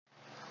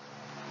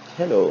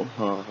Hello,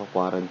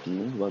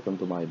 quarantine. Welcome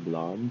to my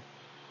blog.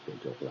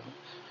 Joke lang.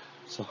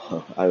 So,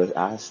 I was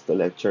asked to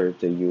lecture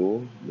to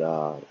you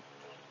the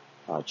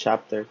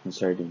chapter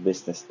concerning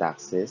business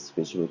taxes,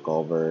 which will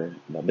cover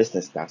the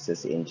business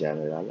taxes in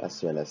general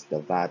as well as the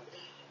VAT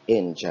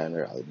in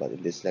general. But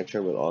in this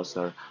lecture, we'll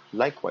also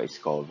likewise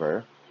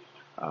cover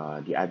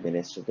the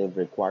administrative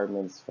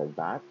requirements for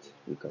VAT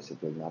because it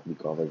will not be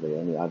covered by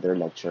any other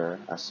lecture,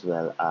 as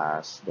well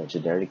as the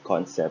generic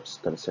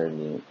concepts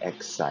concerning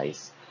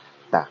excise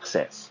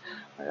taxes.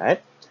 All right.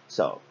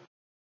 So,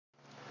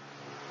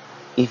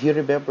 if you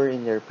remember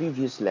in your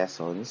previous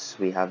lessons,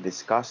 we have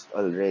discussed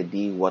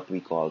already what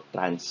we call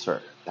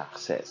transfer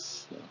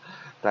taxes.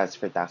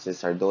 Transfer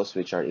taxes are those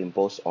which are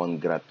imposed on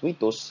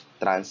gratuitous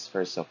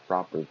transfers of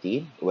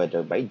property,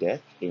 whether by death,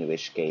 in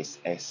which case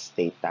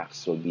estate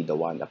tax will be the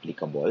one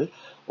applicable,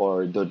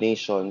 or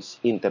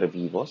donations inter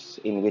vivos,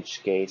 in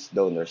which case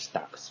donors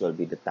tax will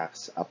be the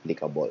tax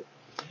applicable.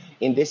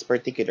 In this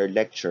particular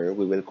lecture,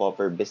 we will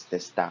cover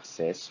business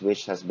taxes,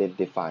 which has been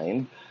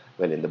defined,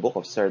 well, in the book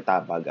of Sir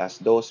Tabag, as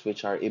those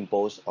which are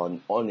imposed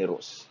on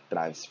onerous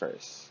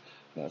transfers,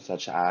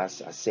 such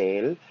as a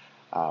sale,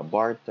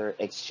 barter,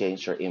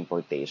 exchange, or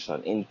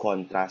importation, in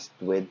contrast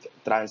with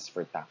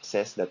transfer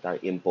taxes that are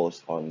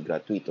imposed on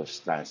gratuitous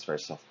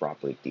transfers of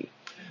property.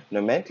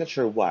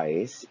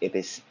 Nomenclature-wise, it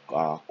is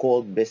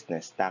called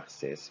business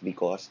taxes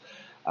because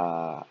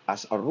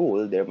as a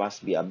rule, there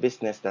must be a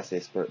business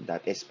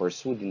that is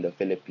pursued in the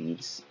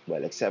Philippines,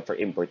 well, except for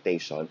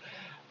importation,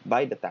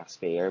 by the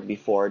taxpayer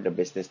before the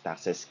business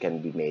taxes can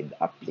be made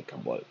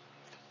applicable.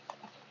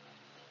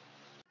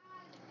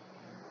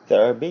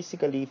 There are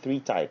basically three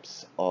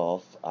types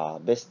of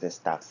business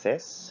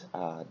taxes.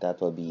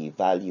 That will be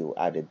value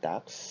added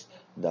tax,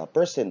 the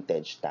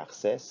percentage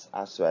taxes,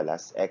 as well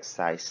as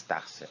excise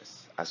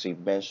taxes. As we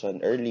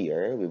mentioned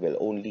earlier, we will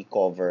only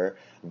cover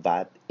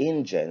VAT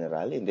in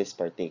general in this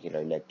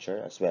particular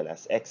lecture, as well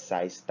as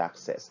excise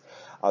taxes.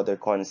 Other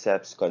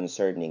concepts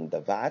concerning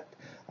the VAT,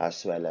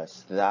 as well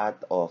as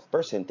that of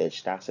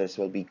percentage taxes,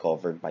 will be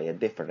covered by a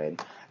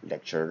different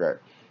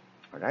lecturer.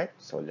 All right,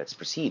 so let's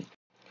proceed.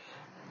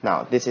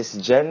 Now, this is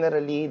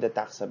generally the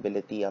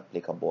taxability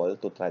applicable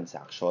to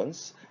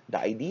transactions. The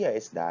idea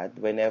is that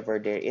whenever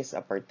there is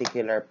a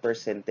particular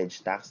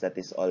percentage tax that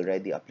is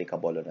already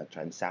applicable on a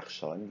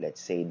transaction,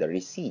 let's say the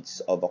receipts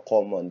of a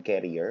common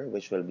carrier,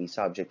 which will be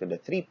subject to the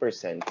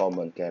 3%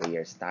 common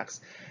carriers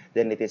tax,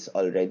 then it is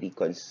already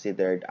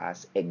considered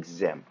as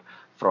exempt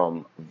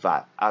from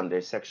VAT under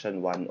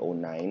Section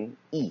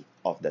 109E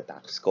of the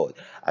tax code.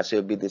 As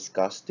will be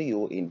discussed to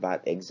you in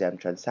VAT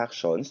exempt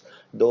transactions,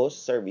 those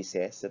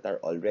services that are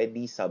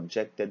already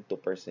subjected to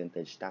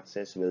percentage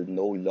taxes will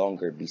no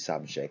longer be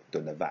subject to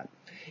the VAT.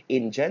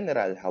 In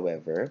general,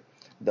 however,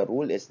 the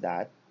rule is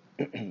that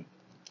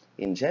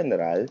in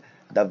general,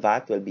 the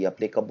VAT will be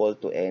applicable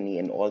to any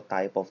and all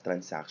type of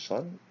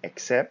transaction,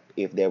 except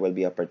if there will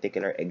be a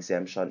particular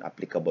exemption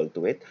applicable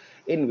to it,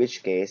 in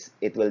which case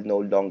it will no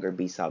longer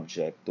be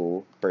subject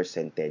to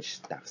percentage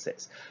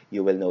taxes.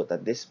 You will note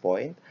at this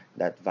point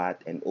that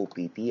VAT and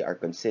OPT are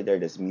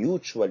considered as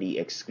mutually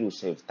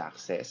exclusive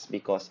taxes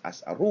because,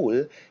 as a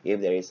rule,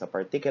 if there is a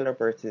particular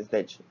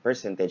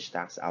percentage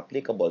tax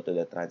applicable to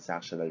the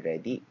transaction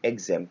already,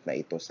 exempt na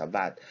ito sa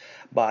VAT.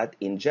 But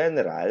in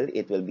general,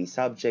 it will be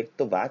subject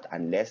to VAT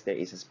unless there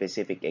is a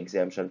specific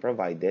exemption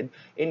provided,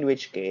 in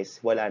which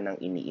case wala nang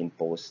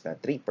ini-impose na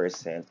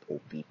 3%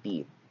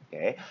 OPT.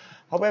 Okay?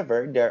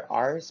 However, there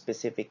are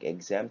specific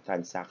exempt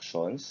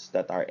transactions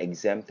that are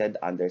exempted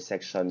under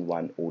Section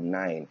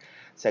 109.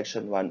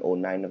 Section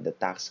 109 of the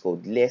tax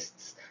code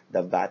lists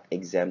the VAT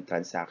exempt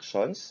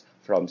transactions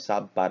from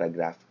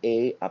subparagraph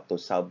A up to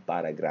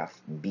subparagraph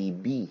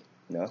BB.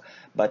 No?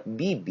 But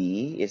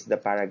BB is the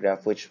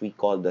paragraph which we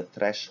call the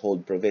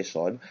threshold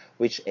provision,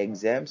 which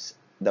exempts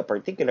the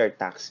particular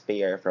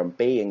taxpayer from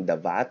paying the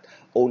VAT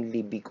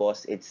only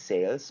because its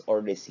sales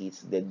or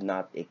receipts did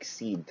not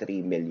exceed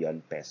 3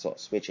 million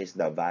pesos, which is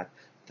the VAT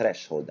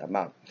threshold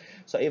amount.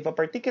 So if a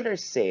particular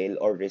sale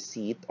or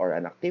receipt or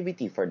an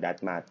activity for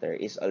that matter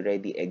is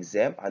already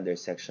exempt under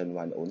Section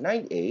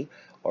 109A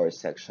or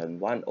Section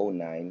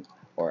 109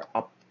 or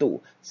up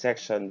to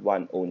Section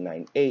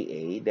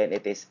 109AA, then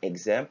it is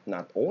exempt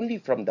not only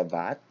from the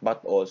VAT but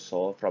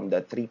also from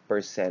the 3%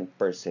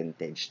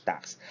 percentage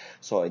tax.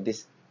 So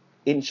this,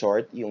 in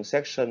short, yung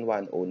Section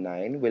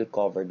 109 will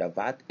cover the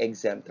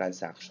VAT-exempt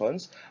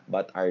transactions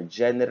but are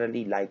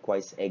generally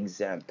likewise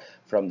exempt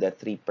from the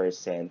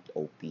 3%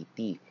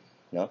 OPT.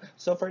 No?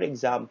 So, for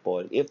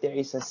example, if there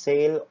is a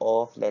sale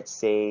of, let's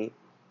say,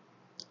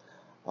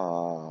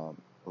 raw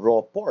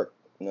pork,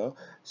 no?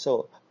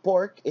 So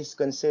pork is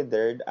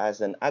considered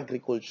as an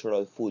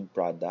agricultural food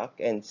product,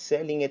 and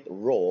selling it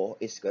raw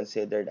is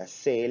considered a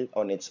sale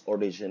on its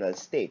original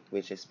state,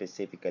 which is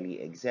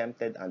specifically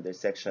exempted under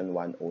Section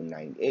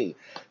 109A.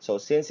 So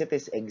since it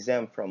is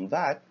exempt from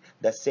VAT,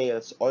 the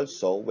sales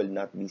also will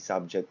not be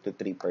subject to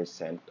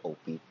 3%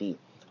 OPT.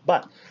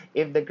 But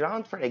if the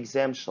ground for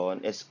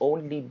exemption is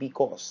only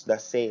because the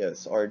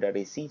sales or the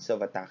receipts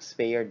of a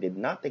taxpayer did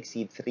not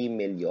exceed 3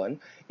 million,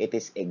 it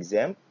is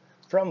exempt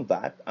from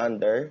VAT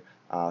under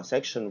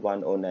Section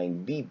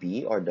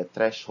 109BB or the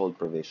threshold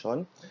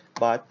provision,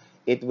 but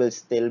it will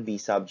still be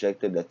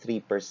subject to the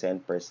 3%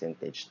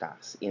 percentage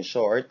tax. In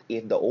short,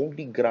 if the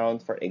only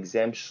ground for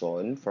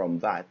exemption from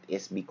VAT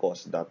is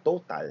because the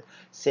total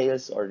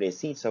sales or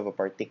receipts of a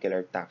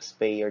particular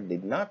taxpayer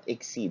did not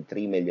exceed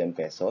 3 million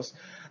pesos,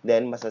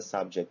 then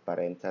masasubject pa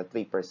rin sa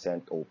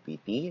 3%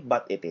 OPT,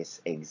 but it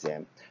is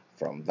exempt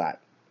from VAT.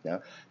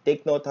 No?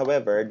 Take note,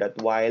 however, that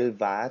while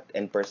VAT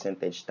and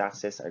percentage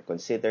taxes are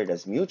considered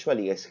as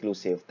mutually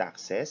exclusive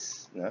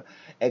taxes, no,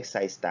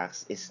 excise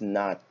tax is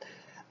not,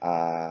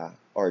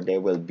 or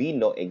there will be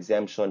no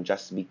exemption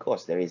just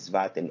because there is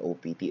VAT and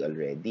OPT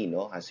already.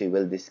 No? As we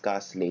will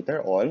discuss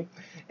later on,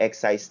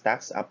 excise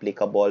tax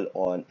applicable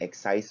on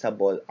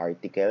excisable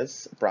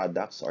articles,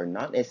 products, or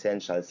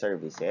non-essential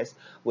services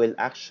will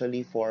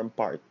actually form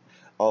part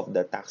of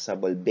the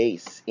taxable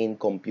base in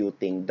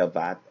computing the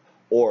VAT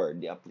or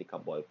the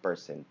applicable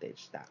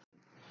percentage tax.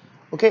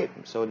 Okay,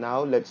 so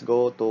now let's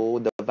go to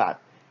the VAT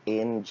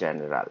in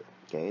general.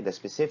 Okay, the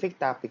specific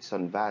topics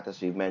on VAT, as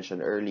we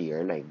mentioned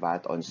earlier, like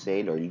VAT on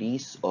sale or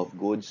lease of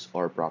goods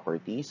or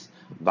properties,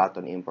 VAT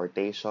on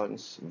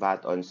importations,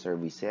 VAT on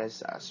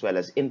services, as well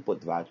as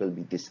input VAT will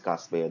be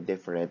discussed by a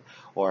different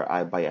or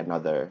by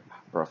another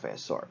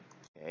professor.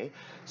 Okay,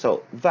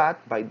 so VAT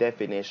by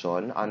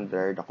definition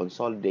under the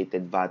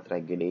Consolidated VAT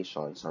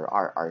Regulations or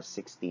RR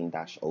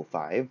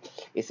 16-05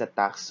 is a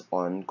tax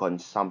on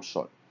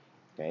consumption.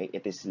 Okay,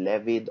 it is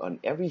levied on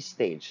every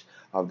stage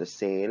of the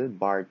sale,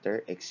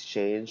 barter,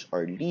 exchange,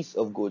 or lease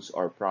of goods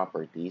or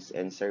properties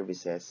and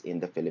services in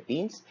the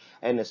Philippines,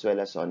 and as well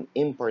as on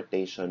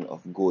importation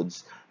of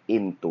goods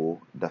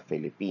into the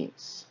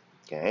Philippines.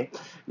 Okay,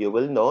 you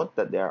will note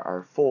that there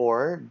are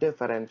 4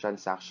 different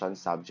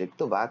transactions subject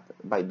to VAT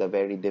by the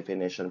very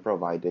definition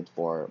provided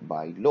for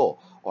by law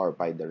or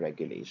by the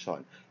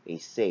regulation. A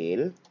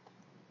sale,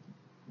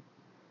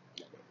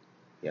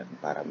 yan,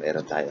 para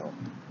meron tayong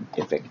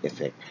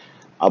effect.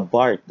 A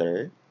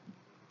barter,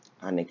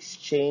 an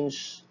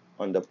exchange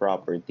on the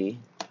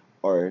property,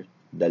 or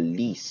the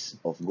lease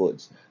of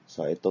goods.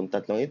 So, itong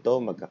tatlong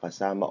ito,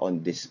 magkakasama on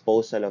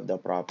disposal of the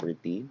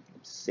property,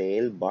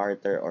 sale,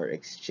 barter, or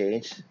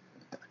exchange.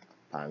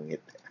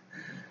 Pangit.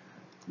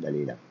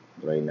 Dali lang.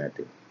 Drawing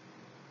natin.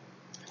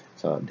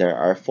 So, there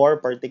are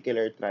 4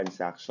 particular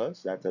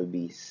transactions that will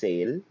be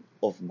sale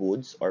of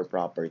goods or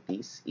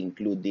properties,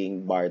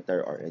 including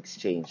barter or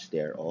exchange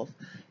thereof,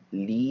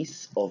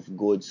 lease of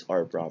goods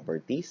or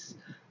properties,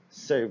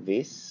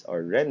 service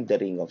or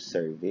rendering of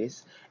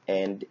service,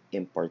 and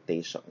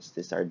importations.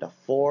 These are the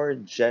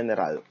 4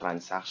 general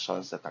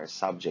transactions that are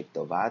subject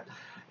to VAT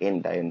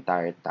in the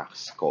entire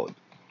tax code.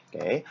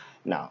 Okay?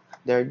 Now,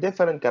 there are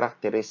different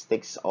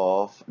characteristics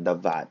of the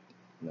VAT.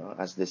 No,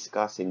 as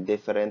discussed in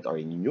different or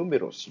in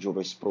numerous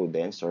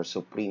jurisprudence or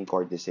Supreme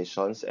Court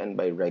decisions and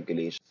by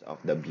regulations of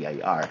the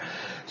BIR.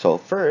 So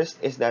first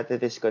is that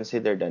it is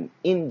considered an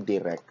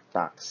indirect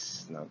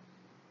tax. No?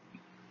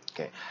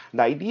 Okay.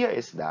 The idea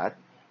is that,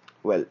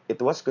 well,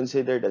 it was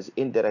considered as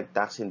indirect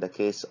tax in the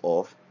case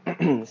of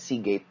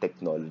Seagate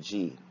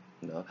Technology,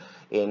 no?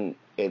 in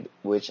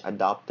which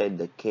adopted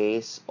the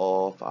case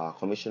of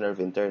Commissioner of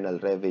Internal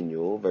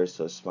Revenue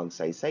versus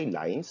Magsaysay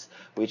Lines,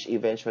 which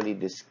eventually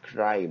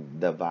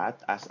described the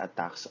VAT as a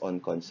tax on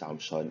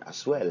consumption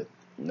as well.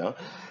 No?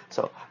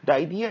 So the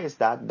idea is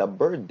that the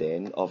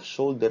burden of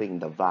shouldering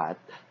the VAT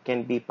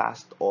can be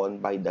passed on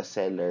by the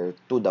seller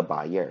to the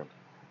buyer.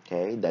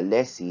 Okay, the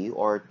lessee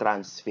or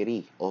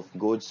transferee of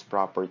goods,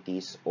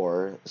 properties,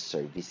 or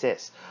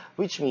services,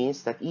 which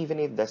means that even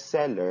if the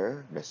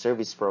seller, the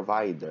service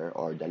provider,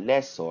 or the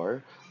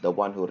lessor, the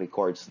one who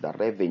records the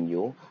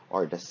revenue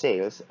or the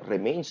sales,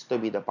 remains to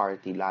be the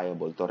party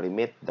liable to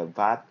remit the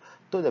VAT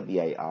to the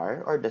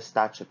BIR or the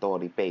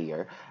statutory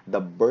payer, the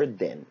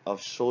burden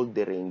of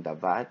shouldering the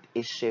VAT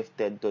is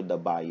shifted to the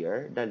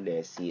buyer, the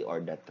lessee,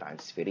 or the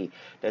transferee.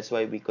 That's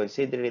why we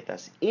consider it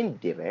as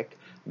indirect,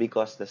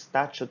 because the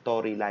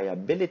statutory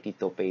liability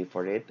to pay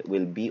for it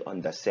will be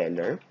on the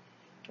seller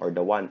or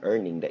the one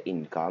earning the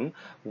income,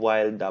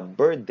 while the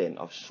burden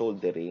of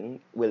shouldering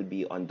will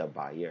be on the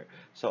buyer.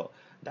 So,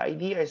 the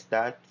idea is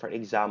that, for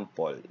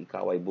example,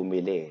 ikaw ay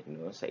bumili,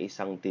 no, sa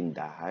isang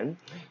tindahan.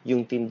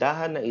 Yung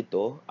tindahan na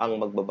ito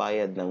ang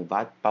magbabayad ng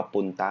VAT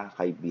papunta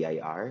kay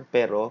BIR,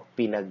 pero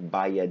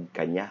pinagbayad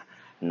kanya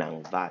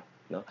ng VAT.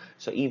 No?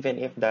 So even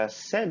if the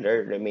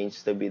seller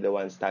remains to be the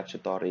one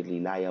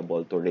statutorily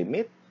liable to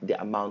remit the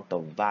amount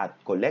of VAT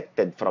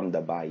collected from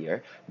the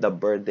buyer, the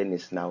burden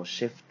is now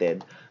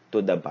shifted to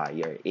the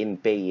buyer in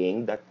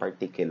paying that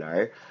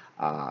particular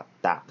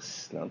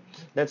tax. No?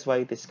 That's why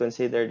it is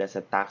considered as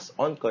a tax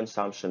on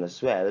consumption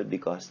as well,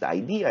 because the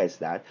idea is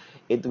that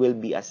it will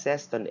be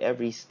assessed on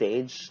every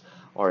stage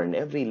or on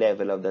every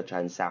level of the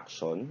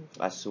transaction,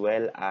 as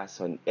well as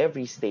on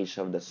every stage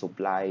of the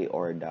supply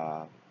or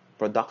the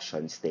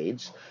production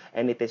stage,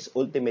 and it is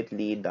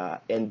ultimately the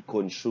end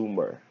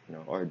consumer,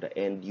 or the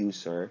end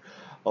user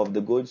of the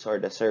goods or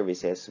the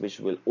services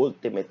which will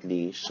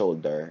ultimately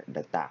shoulder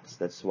the tax.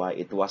 That's why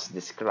it was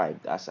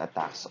described as a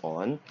tax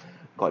on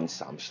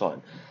consumption.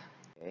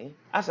 Okay.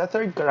 As a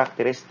third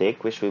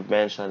characteristic, which we've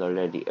mentioned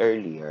already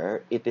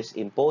earlier, it is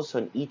imposed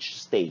on each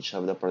stage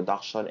of the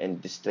production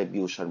and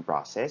distribution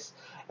process.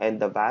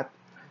 And the VAT,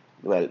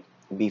 well,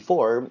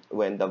 before,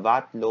 when the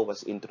VAT law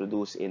was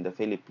introduced in the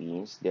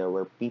Philippines, there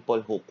were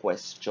people who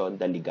questioned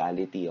the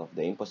legality of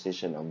the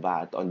imposition of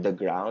VAT on the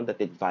ground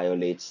that it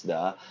violates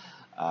the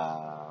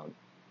uh,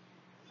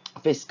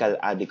 fiscal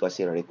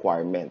adequacy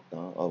requirement,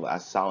 no, of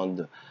a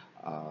sound,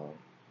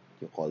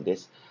 you call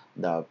this,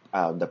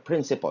 the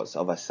principles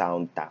of a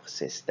sound tax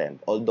system.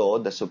 Although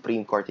the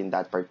Supreme Court in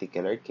that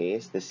particular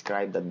case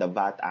described that the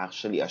VAT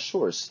actually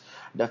assures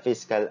the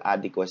fiscal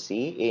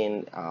adequacy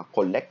in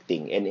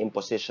collecting and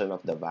imposition of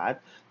the VAT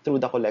through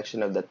the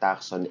collection of the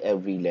tax on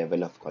every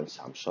level of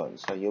consumption.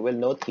 So you will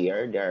note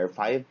here there are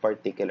 5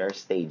 particular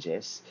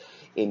stages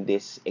in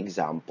this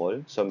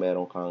example. So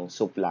meron kang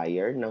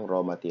supplier ng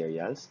raw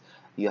materials.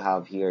 You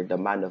have here the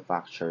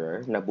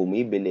manufacturer na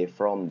bumibili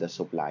from the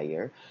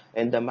supplier,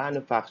 and the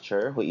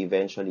manufacturer who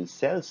eventually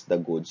sells the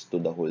goods to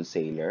the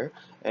wholesaler,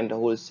 and the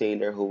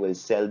wholesaler who will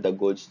sell the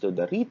goods to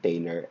the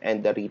retailer,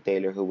 and the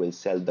retailer who will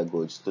sell the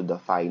goods to the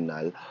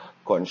final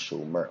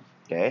consumer.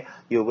 Okay,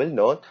 you will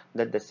note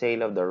that the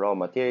sale of the raw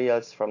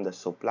materials from the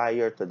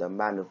supplier to the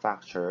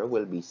manufacturer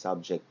will be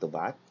subject to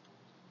VAT.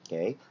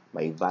 Okay?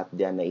 May VAT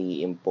diyan na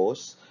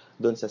i-impose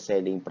dun sa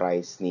selling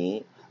price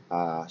ni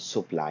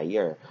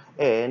supplier.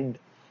 And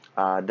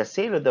the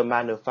sale of the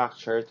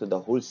manufacturer to the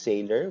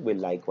wholesaler will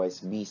likewise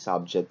be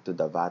subject to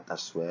the VAT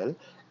as well.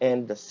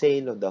 And the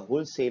sale of the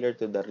wholesaler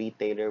to the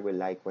retailer will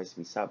likewise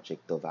be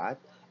subject to VAT.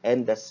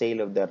 And the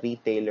sale of the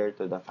retailer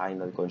to the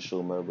final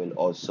consumer will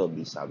also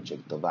be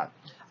subject to VAT.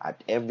 At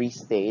every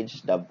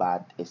stage, the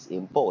VAT is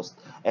imposed.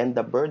 And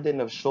the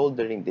burden of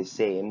shouldering the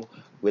same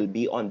will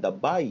be on the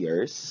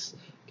buyers.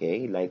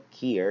 Okay, like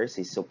here,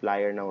 si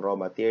supplier ng raw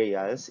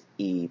materials,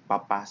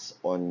 ipapass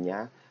on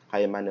niya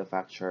kay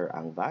manufacturer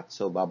ang VAT.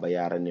 So,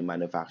 babayaran ni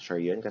manufacturer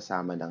yun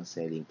kasama ng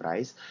selling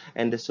price.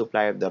 And the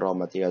supplier of the raw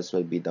materials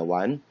will be the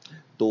one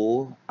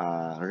to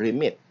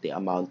remit the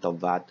amount of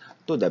VAT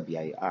to the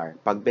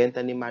BIR. Pagbenta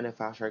ni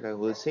manufacturer kay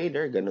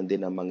wholesaler, ganun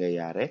din ang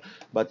mangyayari.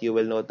 But you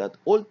will note that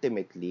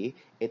ultimately,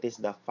 it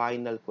is the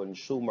final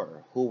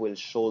consumer who will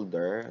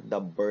shoulder the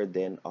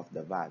burden of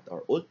the VAT.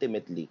 Or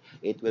ultimately,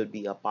 it will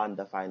be upon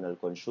the final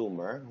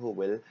consumer who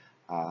will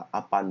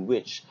upon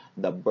which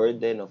the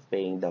burden of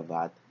paying the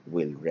VAT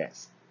will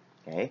rest.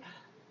 Okay?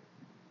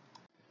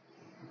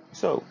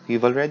 So,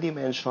 we've already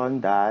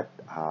mentioned that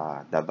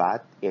the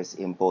VAT is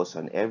imposed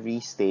on every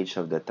stage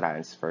of the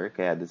transfer.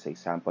 Kaya doon sa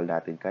example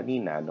natin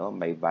kanina, no,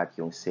 may VAT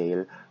yung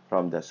sale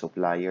from the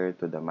supplier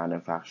to the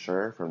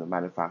manufacturer, from the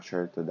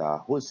manufacturer to the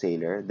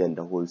wholesaler, then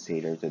the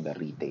wholesaler to the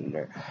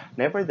retailer.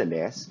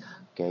 Nevertheless,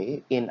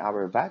 okay, in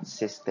our VAT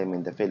system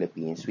in the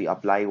Philippines, we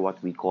apply what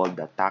we call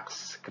the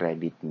tax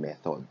credit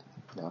method.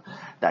 No?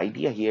 The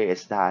idea here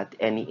is that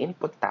any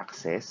input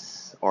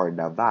taxes or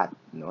the VAT,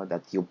 no,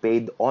 that you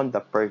paid on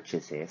the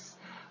purchases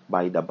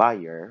by the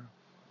buyer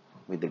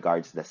with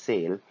regards to the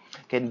sale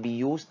can be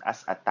used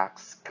as a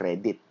tax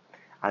credit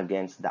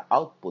against the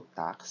output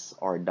tax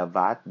or the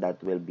VAT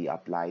that will be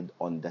applied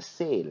on the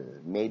sale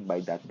made by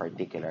that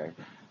particular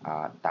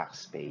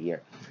taxpayer.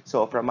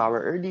 So from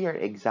our earlier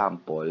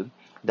example,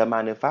 the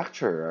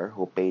manufacturer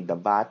who paid the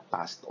VAT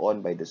passed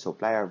on by the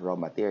supplier of raw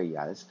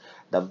materials,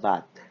 the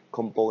VAT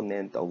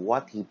component of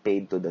what he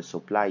paid to the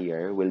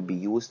supplier will be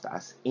used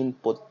as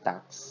input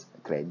tax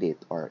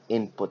credit or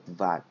input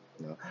VAT,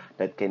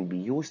 that can be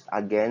used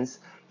against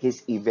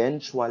his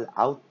eventual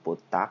output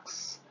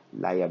tax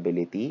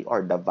liability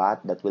or the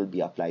VAT that will be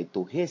applied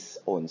to his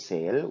own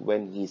sale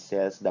when he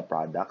sells the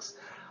products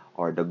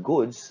or the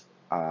goods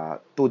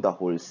to the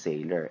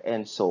wholesaler,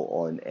 and so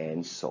on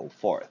and so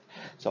forth.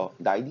 So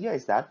the idea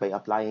is that by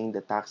applying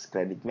the tax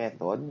credit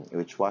method,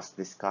 which was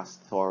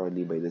discussed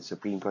thoroughly by the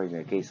Supreme Court in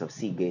the case of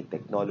Seagate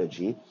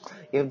Technology,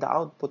 if the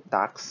output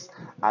tax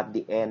at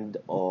the end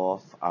of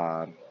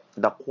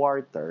the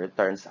quarter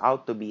turns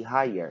out to be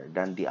higher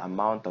than the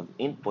amount of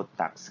input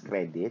tax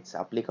credits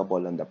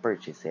applicable on the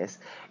purchases,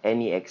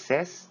 any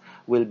excess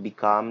will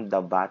become the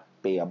VAT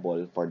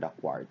payable for the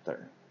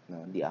quarter.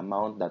 The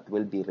amount that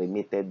will be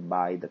remitted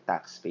by the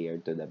taxpayer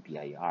to the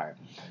BIR.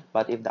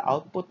 But if the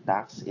output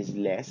tax is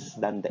less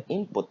than the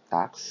input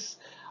tax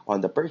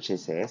on the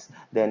purchases,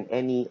 then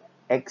any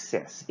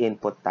excess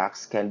input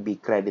tax can be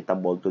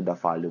creditable to the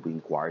following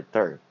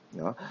quarter.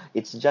 No?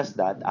 It's just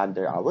that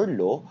under our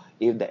law,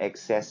 if the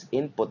excess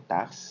input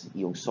tax,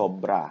 yung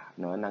sobra,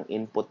 no, ng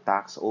input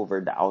tax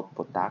over the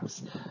output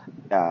tax,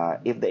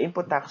 if the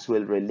input tax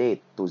will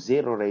relate to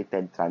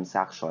zero-rated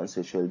transactions,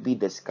 which will be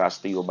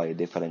discussed to you by a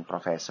different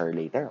professor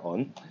later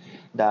on,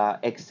 the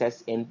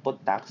excess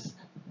input tax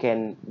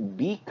can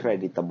be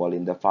creditable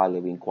in the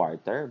following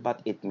quarter,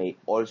 but it may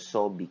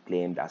also be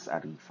claimed as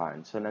a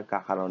refund. So,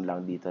 nagkakaroon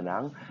lang dito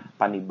ng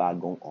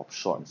panibagong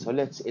option. So,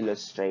 let's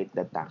illustrate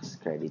the tax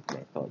credit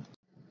method.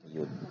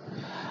 Yun.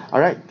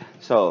 Alright,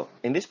 so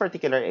in this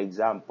particular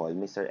example,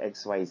 Mr.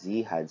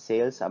 XYZ had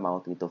sales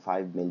amounting to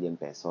 5 million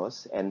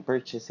pesos and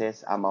purchases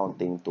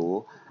amounting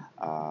to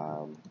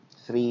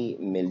 3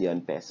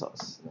 million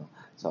pesos. No?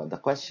 So the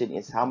question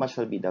is, how much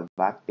will be the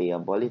VAT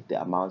payable if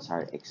the amounts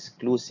are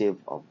exclusive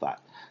of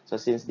VAT? So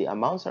since the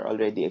amounts are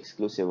already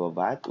exclusive of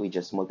VAT, we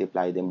just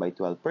multiply them by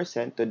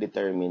 12% to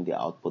determine the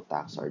output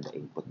tax or the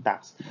input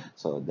tax.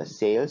 So the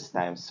sales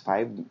times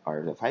 5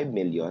 or the 5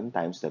 million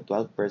times the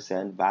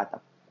 12%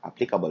 VAT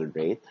applicable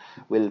rate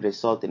will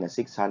result in a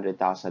 600,000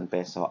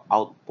 peso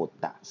output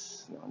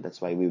tax. No,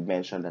 that's why we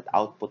mentioned that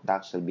output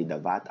tax will be the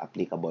VAT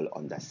applicable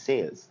on the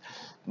sales.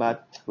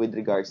 But with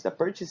regards to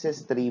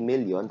purchases, 3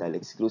 million, dahil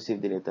exclusive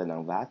din ito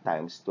ng VAT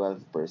times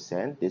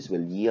 12%, this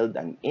will yield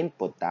an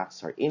input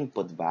tax or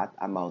input VAT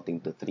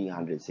amounting to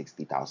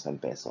 360,000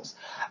 pesos.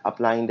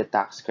 Applying the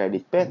tax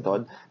credit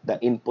method, the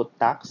input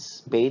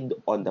tax paid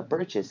on the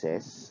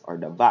purchases or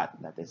the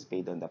VAT that is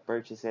paid on the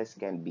purchases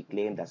can be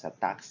claimed as a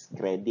tax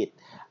credit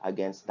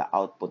against the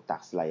output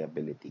tax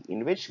liability.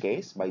 In which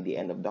case, by the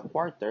end of the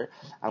quarter,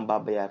 ang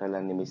babayaran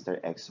lang ni Mr.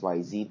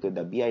 XYZ to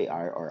the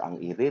BIR or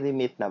ang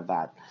i-remit na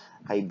VAT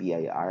kay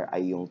BIR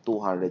ay yung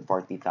 240,000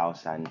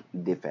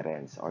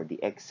 difference or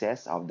the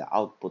excess of the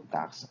output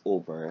tax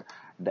over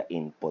the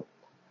input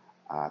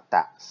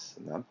tax.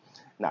 No?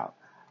 Now,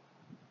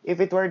 if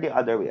it were the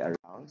other way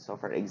around, so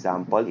for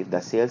example, if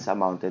the sales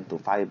amounted to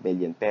 5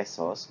 million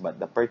pesos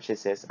but the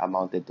purchases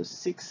amounted to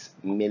 6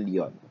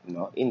 million,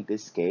 no? In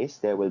this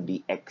case, there will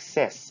be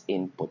excess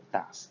input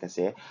tax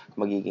kasi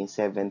magiging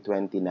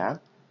 720,000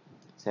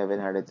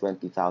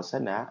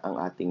 na ang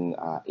ating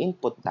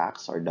input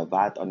tax or the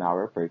VAT on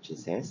our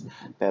purchases,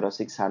 pero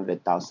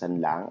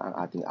 600,000 lang ang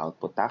ating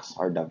output tax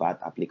or the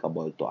VAT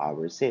applicable to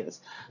our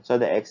sales.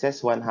 So the excess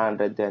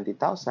 120,000,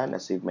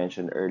 as we've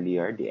mentioned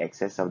earlier, the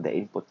excess of the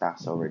input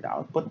tax over the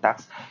output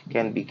tax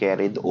can be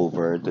carried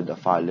over to the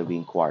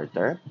following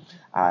quarter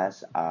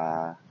as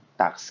a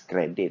tax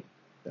credit,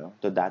 no,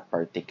 to that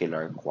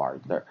particular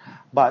quarter.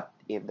 But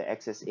if the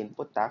excess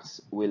input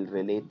tax will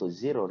relate to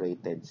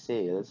zero-rated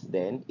sales,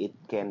 then it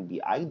can be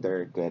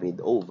either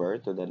carried over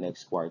to the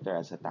next quarter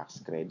as a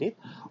tax credit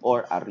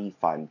or a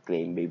refund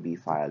claim may be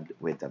filed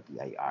with the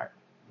BIR.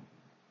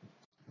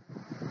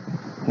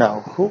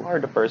 Now, who are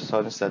the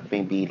persons that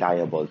may be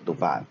liable to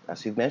VAT?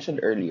 As we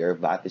mentioned earlier,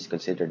 VAT is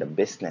considered a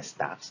business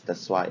tax.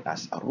 That's why,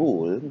 as a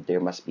rule,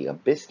 there must be a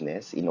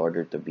business in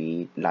order to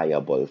be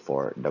liable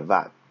for the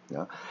VAT.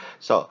 No?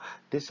 So,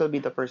 this will be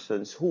the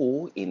persons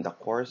who, in the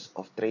course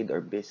of trade or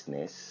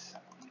business,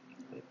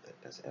 let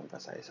us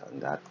emphasize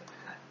on that,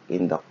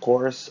 in the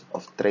course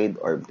of trade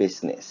or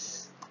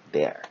business,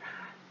 there,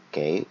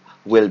 okay,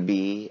 will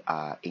be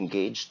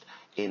engaged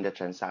in the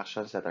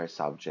transactions that are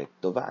subject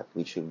to VAT,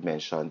 which we've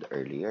mentioned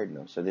earlier.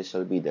 No? So this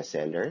will be the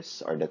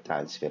sellers or the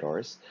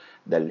transferors,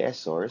 the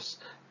lessors,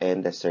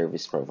 and the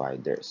service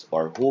providers,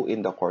 or who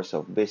in the course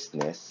of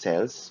business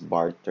sells,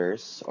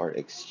 barters, or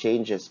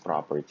exchanges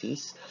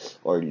properties,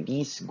 or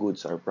lease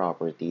goods or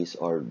properties,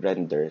 or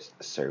renders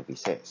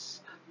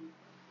services.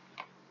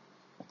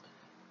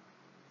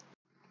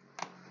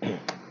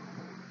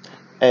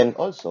 And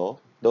also,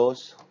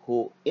 those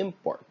who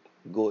import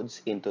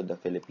goods into the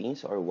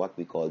Philippines or what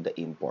we call the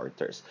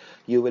importers.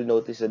 You will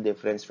notice the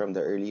difference from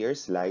the earlier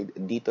slide.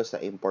 Dito sa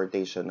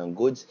importation ng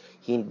goods,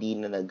 hindi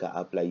na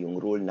nag-a-apply yung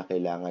rule na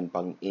kailangan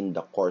pang in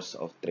the course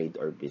of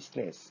trade or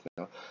business.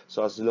 No?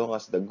 So as long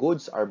as the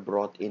goods are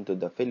brought into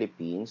the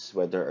Philippines,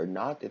 whether or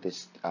not it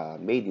is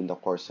made in the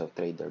course of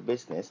trade or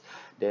business,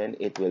 then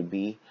it will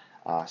be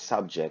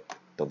subject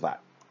to VAT.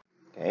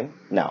 Okay.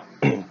 Now,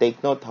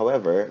 take note,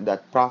 however,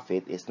 that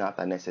profit is not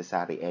a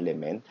necessary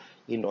element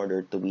in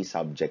order to be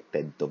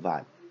subjected to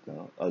VAT.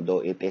 No?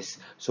 Although it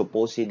is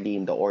supposedly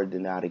in the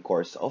ordinary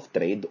course of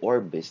trade or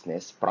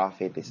business,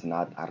 profit is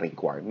not a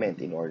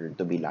requirement in order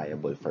to be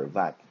liable for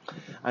VAT.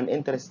 An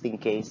interesting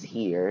case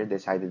here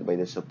decided by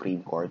the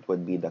Supreme Court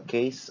would be the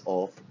case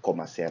of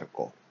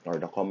Comaserco or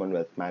the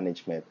Commonwealth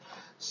Management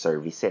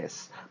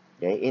Services.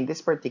 Okay. In this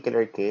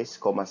particular case,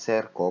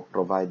 Comaserco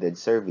provided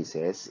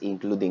services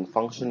including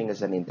functioning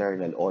as an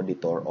internal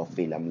auditor of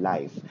Philam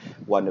Life,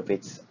 one of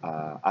its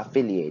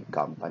affiliate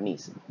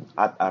companies,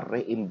 at a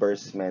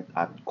reimbursement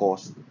at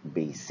cost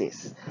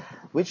basis.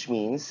 Which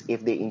means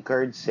if they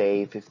incurred,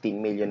 say,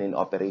 15 million in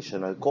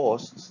operational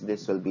costs,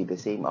 this will be the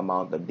same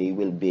amount that they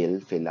will bill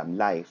Philam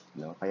Life.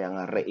 No? Kaya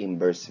nga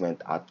reimbursement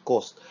at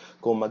cost.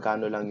 Kung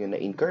magkano lang yun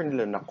na-incur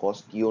nila na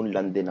cost, yun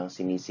lang din ang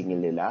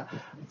sinisingil nila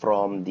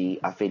from the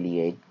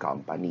affiliate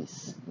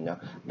companies. No?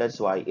 That's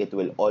why it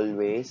will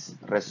always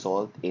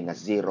result in a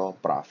zero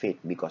profit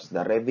because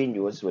the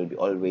revenues will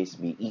always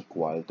be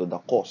equal to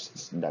the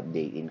costs that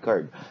they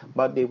incurred.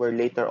 But they were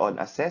later on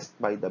assessed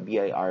by the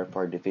BIR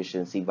for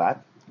deficiency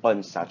VAT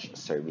on such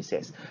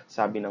services.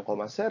 Sabi ng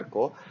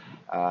Comaserco,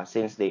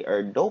 Since they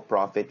earn no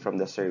profit from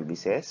the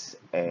services,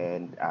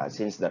 and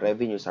since the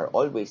revenues are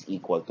always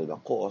equal to the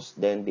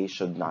cost, then they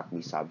should not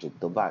be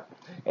subject to VAT.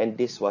 And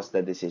this was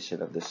the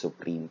decision of the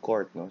Supreme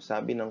Court. No?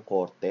 Sabi ng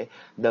Korte,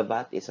 the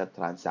VAT is a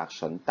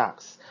transaction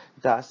tax.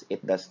 Thus,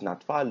 it does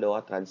not follow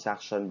a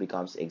transaction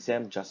becomes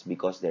exempt just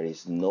because there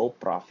is no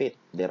profit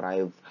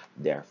derived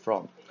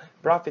therefrom.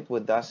 Profit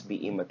would thus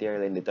be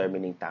immaterial in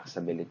determining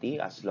taxability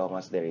as long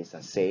as there is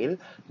a sale,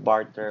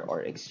 barter,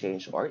 or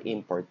exchange or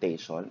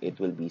importation. It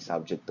will be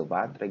subject to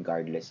VAT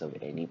regardless of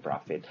any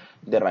profit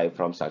derived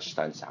from such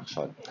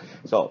transaction.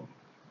 So,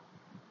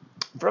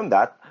 from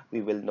that,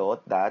 we will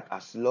note that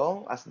as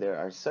long as there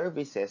are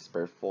services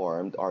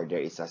performed or there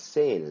is a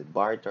sale,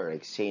 barter,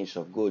 exchange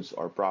of goods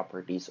or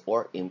properties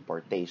or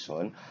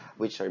importation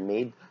which are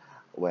made,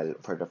 well,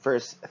 for the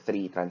first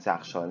three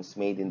transactions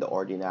made in the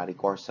ordinary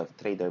course of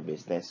trade or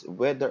business,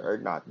 whether or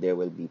not there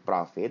will be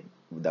profit,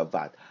 the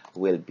VAT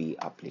will be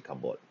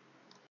applicable.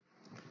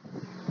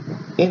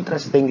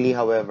 Interestingly,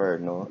 however,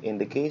 no, in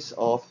the case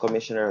of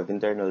Commissioner of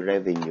Internal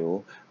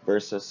Revenue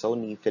versus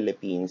Sony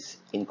Philippines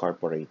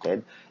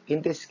Incorporated,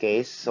 in this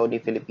case,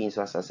 Sony Philippines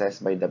was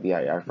assessed by the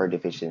BIR for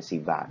deficiency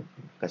VAT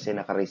kasi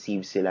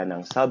naka-receive sila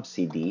ng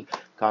subsidy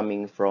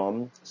coming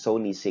from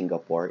Sony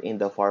Singapore in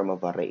the form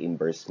of a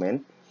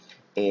reimbursement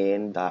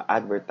and the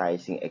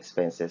advertising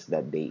expenses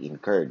that they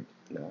incurred.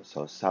 No?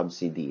 So,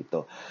 subsidy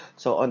ito.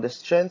 So, on the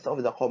strength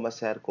of the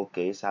Comaserco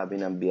case, sabi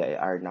ng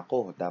BIR,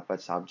 nako,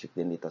 dapat subject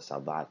din ito sa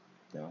VAT.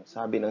 No?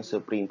 Sabi ng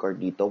Supreme Court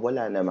dito,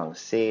 wala namang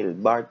sale,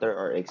 barter,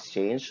 or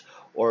exchange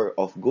or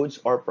of goods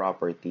or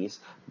properties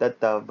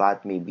that the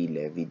VAT may be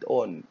levied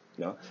on.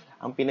 No?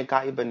 Ang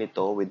pinagkaiba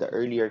nito with the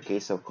earlier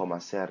case of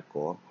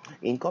Comaserco,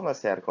 in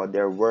Comaserco,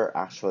 there were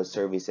actual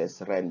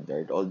services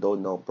rendered although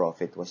no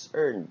profit was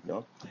earned.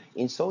 No?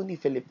 In Sony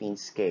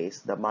Philippines case,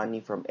 the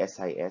money from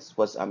SIS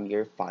was a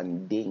mere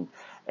funding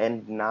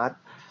and not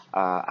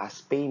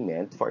as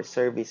payment for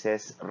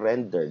services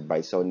rendered by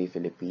Sony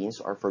Philippines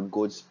or for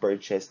goods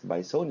purchased by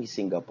Sony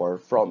Singapore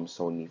from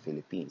Sony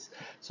Philippines.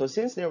 So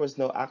since there was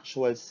no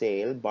actual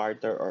sale,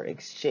 barter, or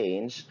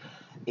exchange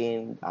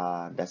in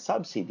the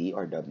subsidy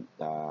or the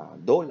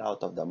dole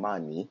out of the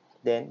money,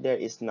 then there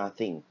is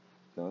nothing,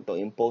 no, to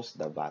impose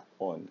the VAT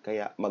on.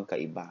 Kaya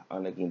magkaiba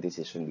ang naging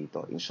decision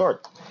dito. In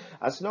short,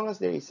 as long as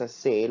there is a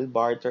sale,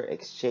 barter,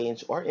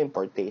 exchange, or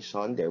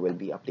importation, there will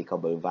be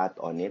applicable VAT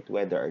on it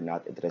whether or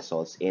not it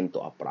results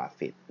into a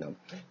profit. No?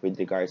 With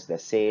regards to the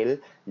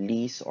sale,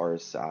 lease, or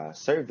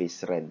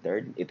service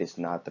rendered, it is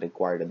not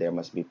required that there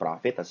must be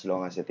profit as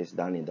long as it is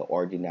done in the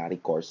ordinary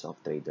course of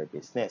trade or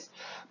business.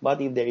 But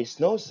if there is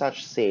no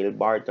such sale,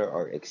 barter,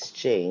 or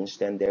exchange,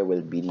 then there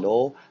will be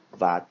no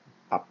VAT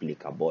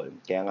applicable.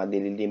 Kaya nga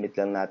nililimit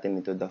lang natin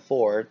into the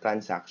 4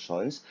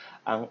 transactions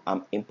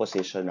ang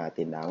imposition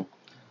natin ng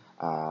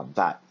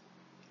VAT.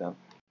 No?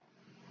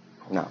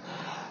 Now,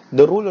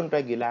 the rule on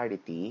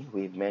regularity,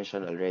 we've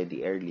mentioned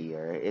already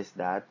earlier, is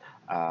that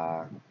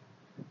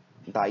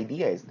the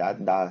idea is that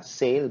the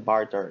sale,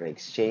 barter, or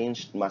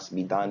exchange must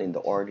be done in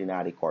the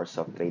ordinary course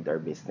of trade or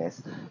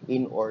business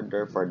in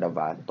order for the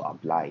VAT to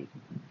apply.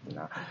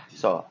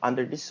 So,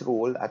 under this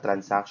rule, a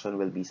transaction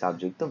will be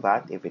subject to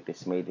VAT if it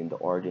is made in the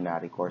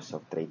ordinary course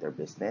of trade or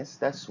business.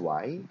 That's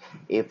why,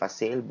 if a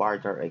sale,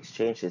 barter, or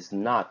exchange is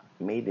not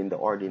made in the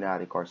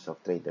ordinary course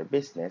of trade or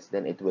business,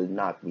 then it will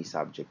not be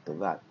subject to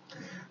VAT.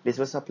 This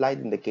was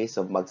applied in the case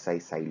of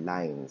Magsaysay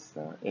Lines.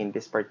 In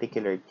this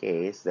particular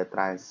case, there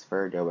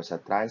was a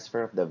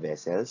transfer of the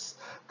vessels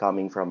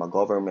coming from a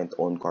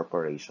government-owned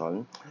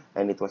corporation,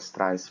 and it was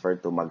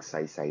transferred to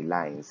Magsaysay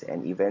Lines.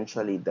 And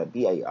eventually, the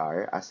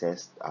BIR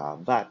assessed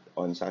VAT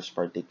on such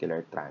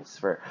particular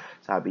transfer.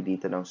 Sabi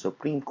dito ng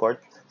Supreme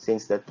Court,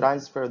 since the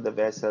transfer of the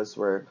vessels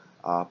were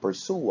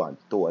pursuant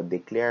to a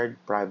declared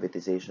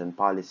privatization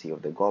policy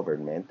of the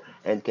government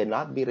and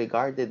cannot be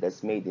regarded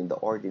as made in the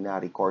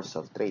ordinary course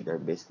of trade or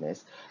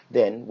business,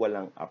 then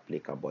walang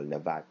applicable na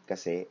VAT.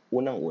 Kasi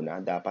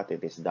unang-una, dapat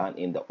it is done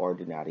in the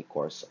ordinary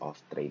course of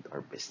trade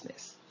or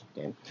business.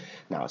 Okay?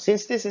 Now,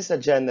 since this is a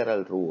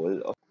general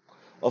rule,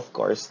 of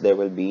course, there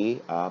will be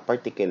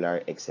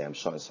particular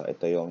exemptions. So,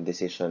 ito yung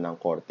decision ng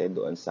Korte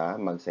doon sa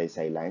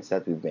Magsaysay Lines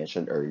that we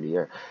mentioned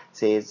earlier.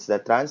 Since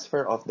the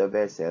transfer of the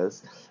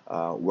vessels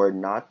were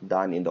not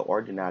done in the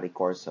ordinary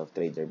course of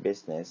trade or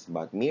business,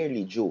 but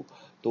merely due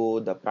to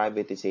the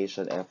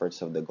privatization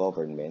efforts of the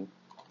government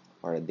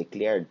or a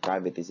declared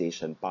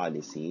privatization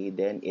policy,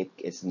 then it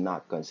is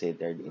not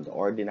considered in the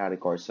ordinary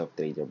course of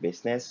trade or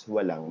business.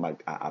 Walang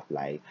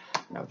mag-a-apply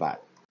na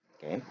VAT.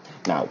 Okay.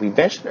 Now, we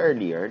mentioned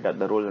earlier that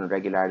the rule on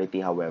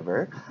regularity,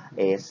 however,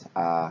 is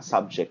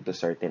subject to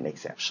certain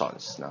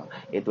exceptions. Now,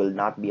 it will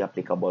not be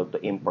applicable to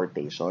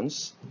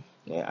importations,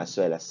 okay, as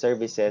well as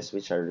services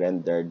which are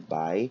rendered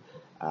by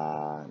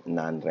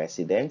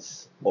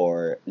non-residents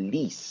or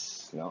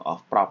lease, no,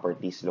 of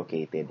properties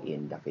located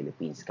in the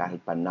Philippines,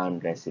 kahit pa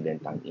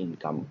non-resident ang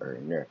income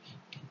earner.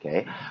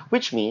 Okay,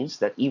 which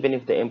means that even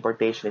if the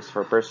importation is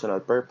for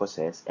personal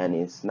purposes and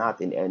is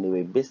not in any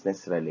way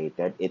business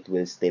related, it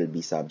will still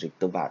be subject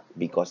to VAT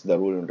because the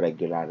rule on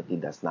regularity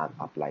does not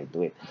apply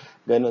to it.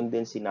 Ganon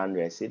din si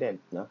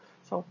non-resident, no?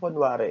 So,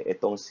 kunwari,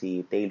 itong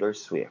si Taylor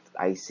Swift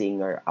ay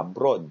singer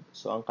abroad.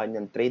 So, ang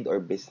kanyang trade or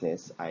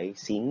business ay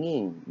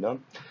singing, no?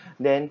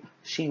 Then,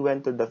 she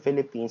went to the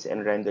Philippines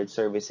and rendered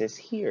services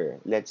here,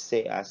 let's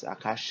say as a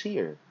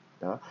cashier,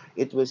 no?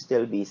 It will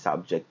still be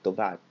subject to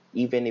VAT,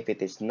 even if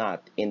it is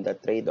not in the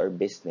trade or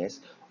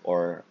business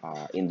or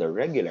in the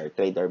regular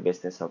trade or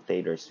business of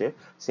Taylor Swift.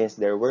 Since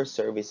there were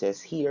services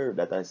here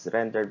that is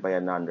rendered by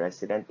a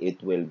non-resident,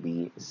 it will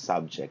be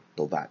subject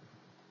to VAT.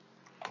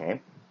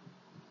 Okay?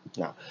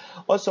 Now,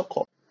 also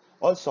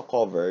also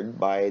covered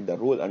by the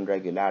rule on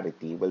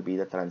regularity will be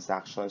the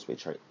transactions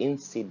which are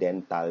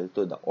incidental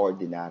to the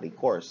ordinary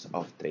course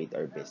of trade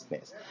or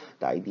business.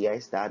 The idea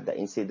is that the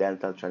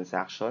incidental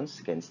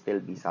transactions can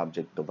still be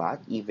subject to VAT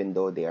even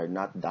though they are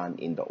not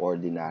done in the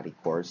ordinary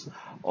course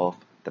of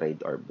trade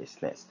or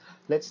business.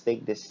 Let's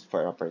take this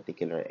for a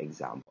particular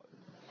example.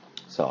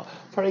 So,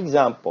 for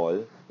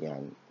example,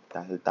 yan,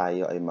 dahil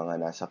tayo ay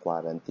mga nasa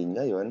quarantine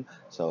ngayon,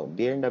 so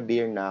Beer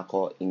na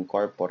ako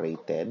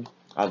Incorporated,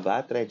 a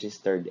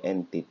VAT-registered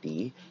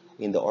entity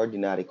in the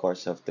ordinary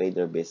course of trade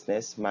or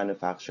business,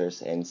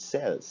 manufactures and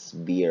sells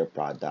beer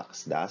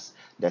products. Thus,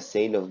 the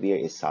sale of beer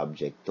is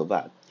subject to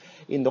VAT.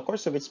 In the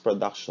course of its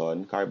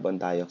production, carbon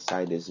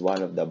dioxide is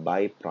one of the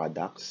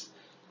byproducts,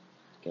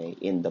 okay,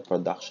 in the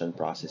production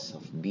process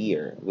of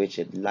beer, which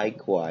it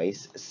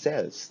likewise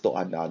sells to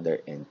another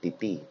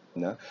entity.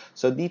 No?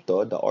 So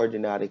dito, the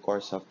ordinary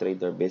course of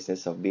trade or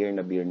business of Beer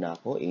na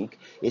Ako Inc.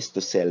 is to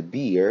sell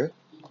beer,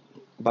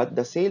 but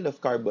the sale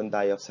of carbon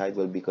dioxide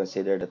will be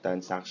considered a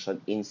transaction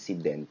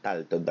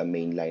incidental to the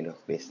main line of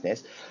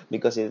business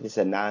because it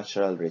is a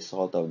natural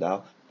result of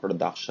the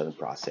production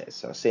process.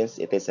 So since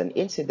it is an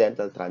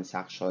incidental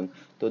transaction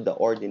to the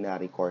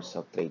ordinary course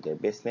of trade or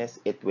business,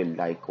 it will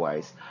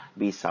likewise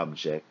be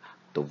subject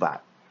to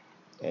VAT.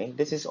 Okay?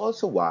 This is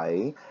also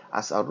why,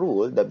 as a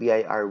rule, the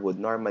BIR would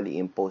normally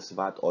impose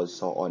VAT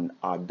also on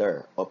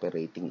other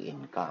operating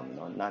income,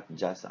 no? Not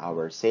just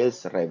our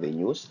sales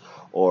revenues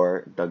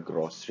or the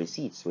gross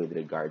receipts with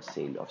regards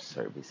sale of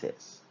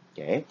services.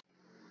 Okay?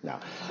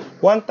 Now,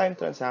 one-time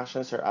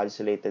transactions or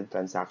isolated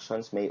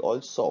transactions may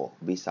also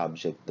be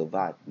subject to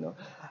VAT. No?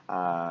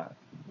 Uh,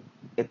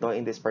 ito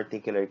in this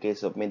particular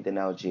case of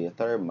Mindanao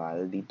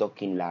Geothermal, dito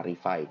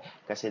kinlarify.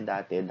 Kasi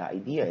dati, the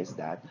idea is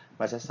that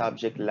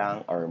masasubject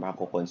lang or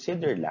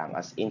mako-consider lang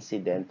as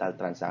incidental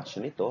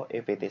transaction ito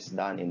if it is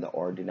done in the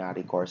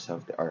ordinary course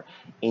of the, or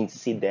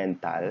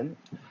incidental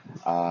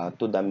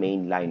to the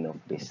main line of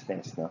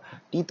business. No?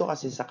 Dito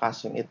kasi sa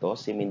kasong ito,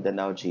 si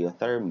Mindanao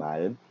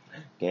Geothermal,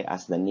 okay,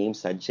 as the name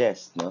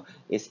suggests, no,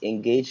 is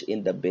engaged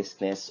in the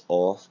business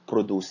of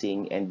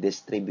producing and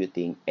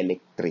distributing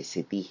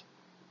electricity.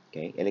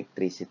 Okay,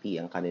 electricity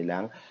ang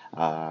kanilang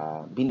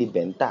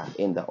binibenta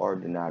in the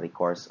ordinary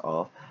course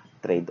of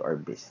trade or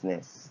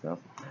business. No?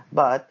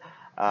 But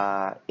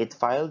it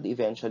filed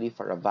eventually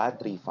for a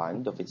VAT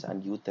refund of its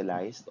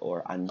unutilized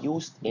or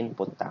unused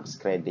input tax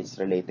credits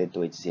related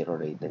to its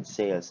zero-rated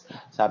sales.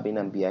 Sabi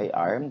ng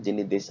BIR,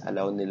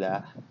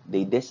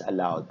 they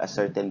disallowed a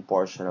certain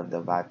portion of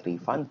the VAT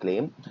refund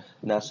claim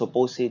na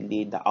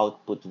supposedly the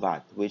output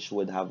VAT, which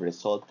would have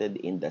resulted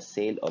in the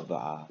sale of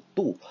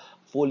two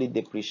fully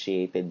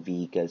depreciated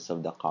vehicles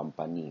of the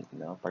company,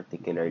 no?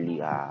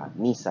 Particularly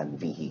Nissan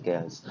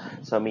vehicles.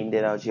 So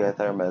Mindanao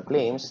Geothermal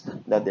claims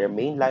that their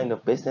main line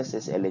of business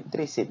is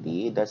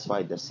electricity. That's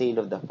why the sale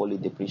of the fully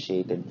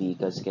depreciated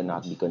vehicles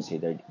cannot be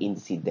considered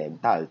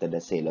incidental to the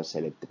sale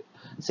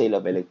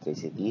of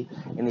electricity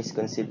and is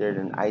considered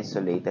an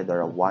isolated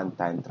or a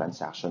one-time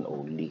transaction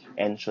only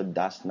and should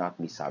thus not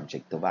be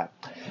subject to VAT.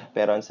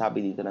 Pero ang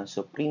sabi dito ng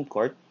Supreme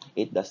Court,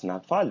 it does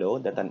not follow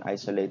that an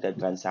isolated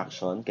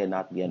transaction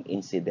cannot be an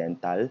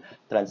incidental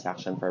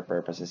transaction for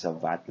purposes of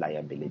VAT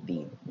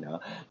liability.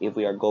 No? If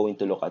we are going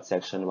to look at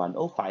Section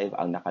 105,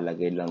 ang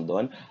nakalagay lang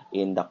doon,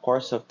 in the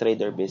course of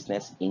trade or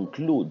business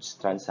includes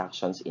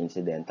transactions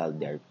incidental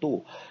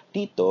thereto.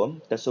 Dito,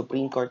 the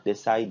Supreme Court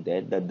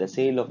decided that the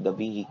sale of the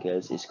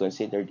vehicles is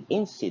considered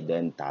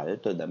incidental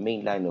to the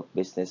main line of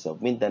business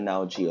of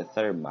Mindanao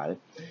Geothermal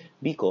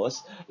because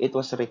it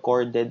was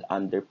recorded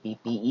under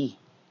PPE,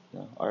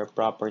 no, or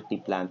property,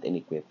 plant, and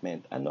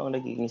equipment. Ano ang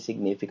nagiging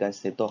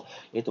significance nito?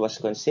 It was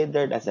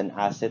considered as an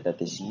asset that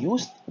is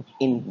used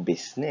in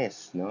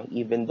business, no?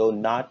 Even though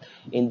not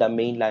in the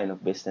main line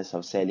of business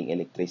of selling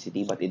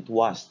electricity, but it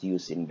was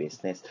used in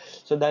business.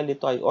 So dahil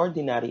ito ay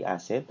ordinary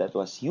asset that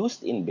was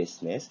used in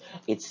business,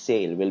 its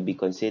sale will be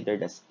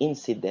considered as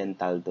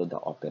incidental to the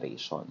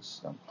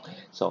operations. No?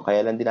 So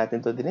kaya lang din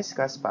natin ito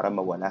diniscuss para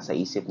mawala sa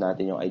isip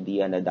natin yung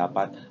idea na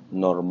dapat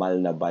normal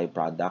na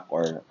byproduct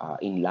or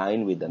in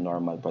line with the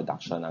normal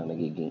production ang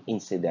nagiging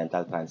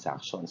incidental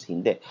transactions.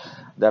 Hindi.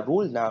 The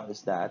rule now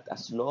is that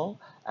as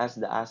long as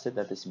the asset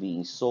that is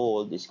being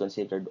sold is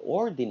considered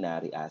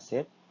ordinary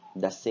asset,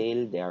 the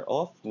sale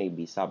thereof may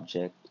be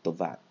subject to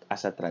VAT.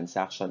 as a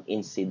transaction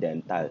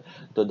incidental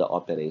to the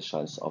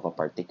operations of a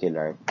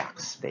particular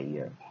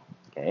taxpayer.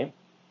 Okay?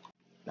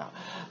 Now,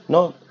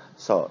 note,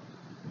 so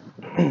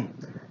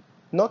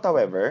Note,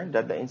 however,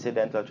 that the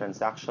incidental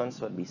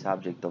transactions would be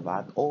subject to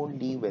VAT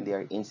only when they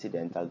are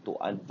incidental to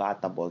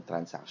unvatable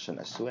transaction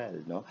as well,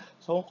 no?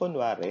 So, kung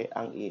kunwari,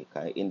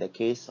 in the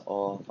case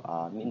of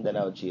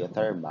Mindanao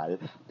Geothermal,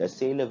 the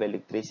sale of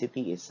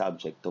electricity is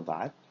subject to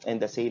VAT, and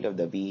the sale of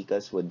the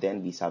vehicles would then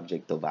be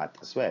subject to VAT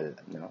as well,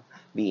 no?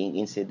 Being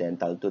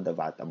incidental to the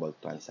vatable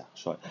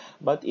transaction.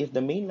 But if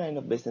the main line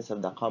of business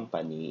of the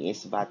company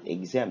is VAT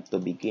exempt to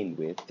begin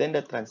with, then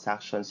the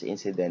transactions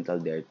incidental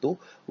thereto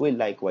will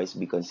likewise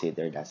be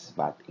considered as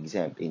VAT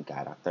exempt in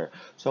character.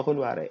 So,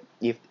 kunwari,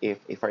 if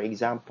for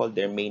example,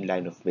 their main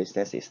line of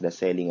business is the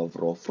selling of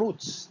raw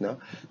fruits,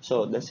 no?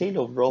 So, the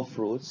sale of raw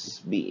fruits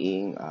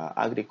being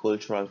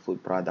agricultural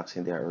food products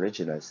in their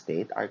original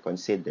state are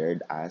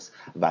considered as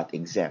VAT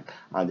exempt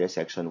under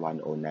Section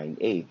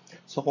 109A.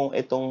 So, kung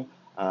itong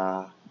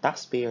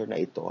taxpayer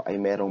na ito ay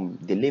merong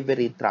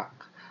delivery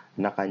truck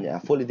na kanya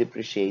fully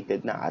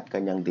depreciated na at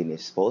kanyang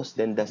dinispose,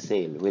 then the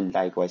sale will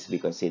likewise be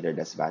considered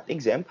as VAT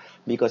exempt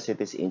because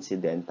it is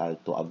incidental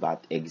to a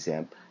VAT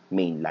exempt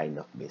main line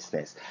of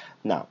business.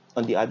 Now,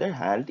 on the other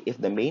hand, if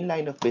the main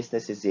line of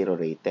business is zero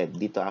rated,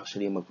 dito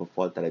actually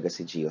magpo-fall talaga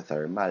si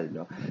geothermal,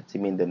 no? Si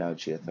Mindanao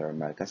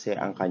Geothermal kasi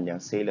ang kanyang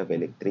sale of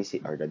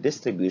electricity or the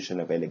distribution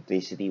of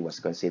electricity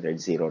was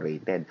considered zero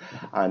rated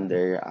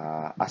under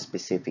a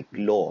specific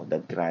law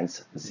that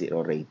grants zero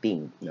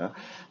rating, no?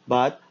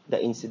 But the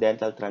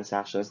incidental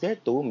transactions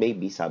there too may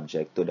be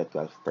subject to the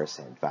 12%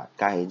 VAT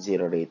kahit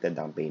zero rated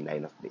ang main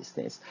line of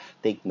business.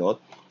 Take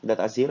note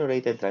that a zero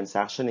rated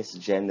transaction is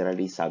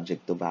generally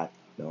subject to VAT.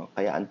 No?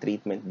 Kaya ang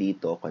treatment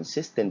dito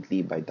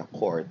consistently by the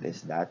court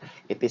is that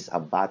it is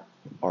a VAT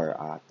or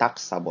a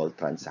taxable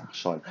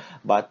transaction.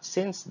 But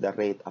since the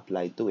rate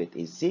applied to it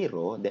is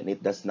zero, then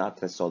it does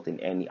not result in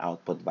any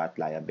output VAT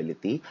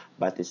liability,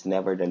 but is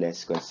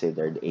nevertheless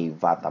considered a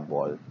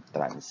VATable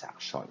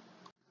transaction.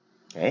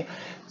 Okay,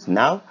 so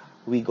now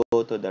we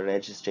go to the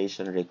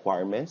registration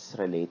requirements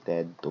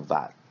related to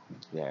VAT.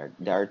 There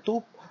are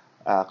two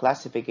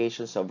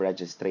classifications of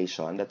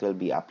registration that will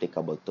be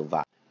applicable to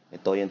VAT.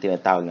 Ito yung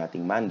tinatawag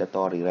nating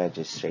mandatory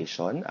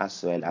registration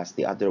as well as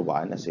the other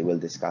one, as we will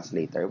discuss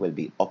later, will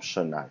be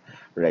optional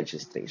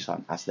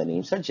registration. As the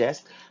name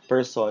suggests,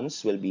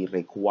 persons will be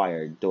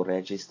required to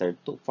register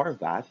for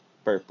VAT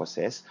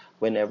purposes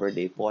whenever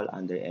they fall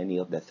under any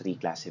of the three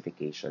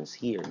classifications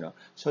here. No?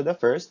 So the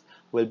first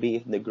will be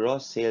if the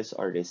gross sales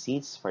or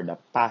receipts for the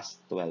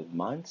past 12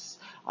 months,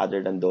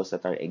 other than those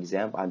that are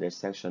exempt under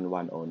Section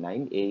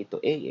 109A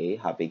to AA,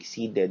 have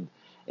exceeded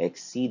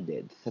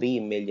 3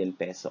 million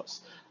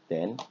pesos.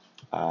 Then,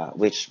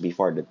 which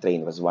before the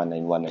train was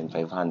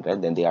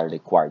 191,500, then they are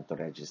required to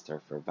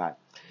register for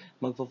VAT.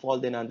 Magpo-fall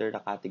din under the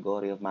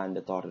category of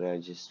mandatory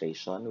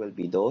registration will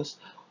be those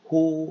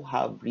who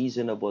have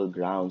reasonable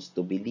grounds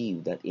to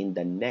believe that in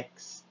the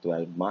next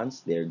 12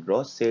 months, their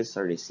gross sales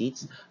or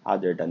receipts,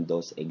 other than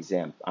those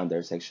exempt under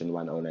Section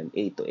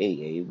 109A to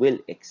AA, will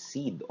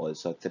exceed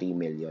also 3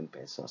 million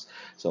pesos.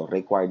 So,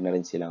 required na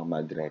rin silang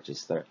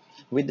mag-register.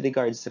 With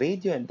regards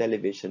radio and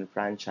television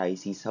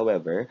franchisees,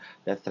 however,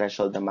 the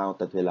threshold amount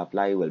that will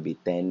apply will be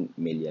 10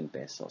 million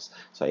pesos.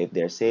 So, if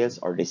their sales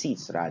or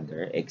receipts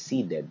rather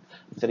exceeded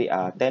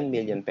 10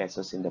 million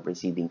pesos in the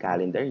preceding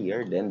calendar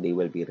year, then they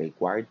will be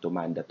required to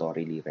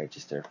mandatorily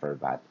register for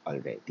VAT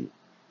already.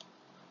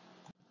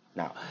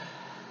 Now,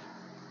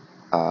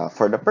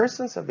 for the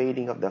persons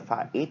availing of the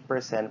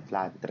 8%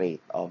 flat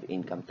rate of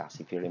income tax,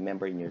 if you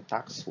remember in your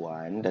tax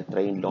one, the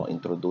train law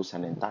introduced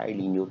an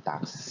entirely new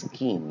tax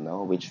scheme,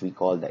 no, which we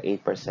call the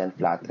 8%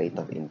 flat rate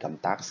of income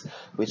tax,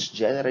 which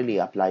generally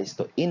applies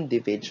to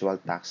individual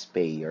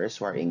taxpayers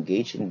who are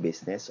engaged in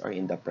business or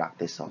in the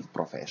practice of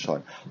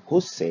profession,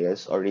 whose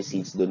sales or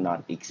receipts do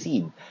not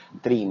exceed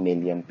 3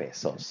 million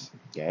pesos.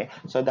 Okay,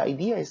 so the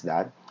idea is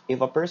that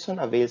if a person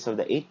avails of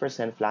the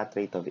 8% flat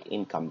rate of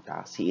income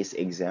tax, he is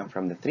exempt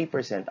from the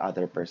 3%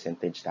 other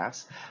percentage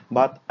tax,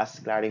 but as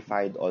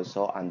clarified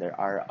also under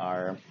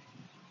RR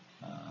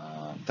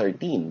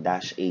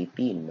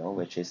 13-18, no,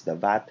 which is the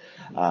VAT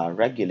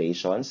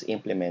regulations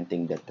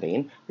implementing the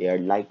train, they are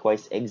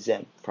likewise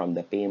exempt from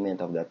the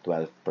payment of the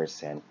 12%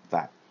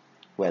 VAT.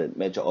 Well,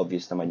 medyo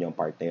obvious naman yung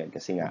part na yun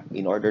kasi nga,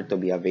 in order to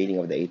be availing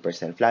of the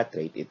 8% flat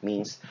rate, it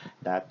means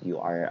that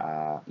your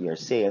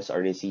sales or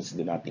receipts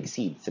do not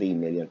exceed 3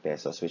 million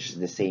pesos, which is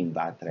the same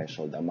VAT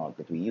threshold amount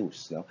that we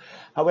use. No?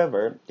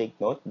 However, take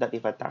note that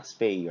if a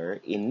taxpayer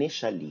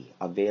initially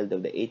availed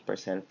of the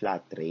 8%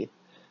 flat rate,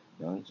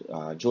 no,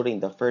 during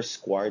the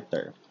first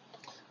quarter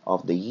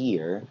of the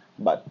year,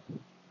 but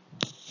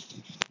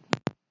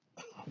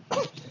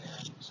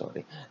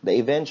sorry, the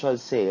eventual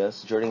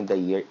sales during the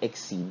year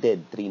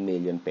exceeded 3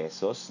 million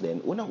pesos,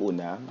 then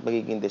unang-una,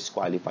 magiging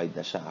disqualified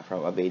na siya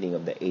from availing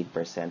of the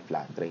 8%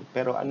 flat rate.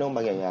 Pero anong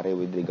mangyayari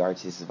with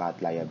regards his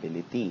VAT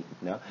liability?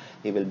 No?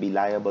 He will be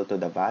liable to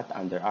the VAT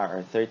under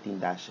RR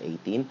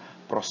 13-18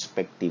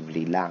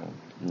 prospectively lang.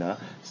 No?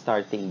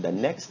 Starting the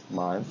next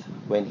month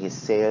when his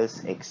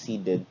sales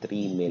exceeded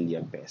 3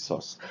 million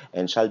pesos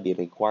and shall be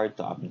required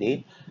to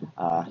update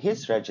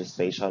his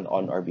registration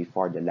on or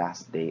before the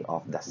last day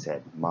of the said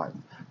month.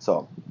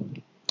 So,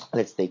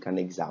 let's take an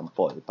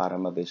example para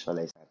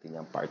ma-visualize natin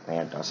yung part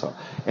na yan. So,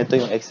 ito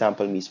yung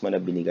example mismo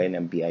na binigay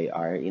ng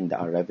BIR in the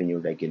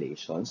revenue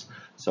regulations.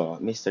 So,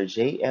 Mr.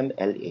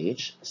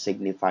 JMLH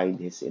signified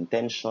his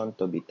intention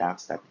to be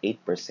taxed at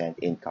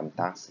 8% income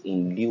tax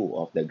in lieu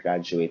of the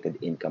graduated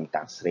income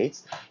tax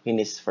rates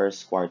in his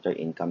first quarter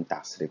income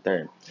tax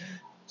return.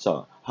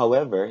 So,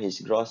 however,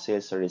 his gross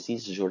sales or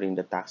receipts during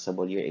the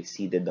taxable year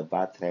exceeded the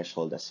VAT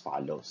threshold as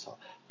follows. So,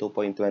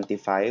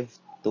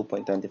 2.25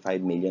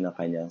 million ang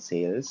kanyang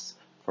sales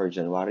for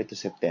January to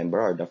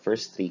September or the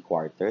first 3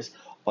 quarters.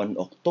 On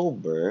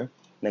October,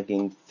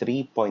 naging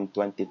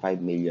 3.25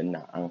 million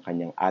na ang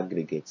kanyang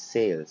aggregate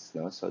sales.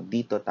 No? So,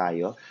 dito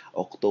tayo,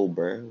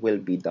 October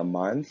will be the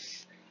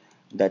month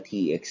that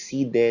he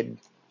exceeded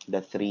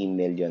the 3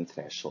 million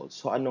threshold.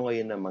 So, ano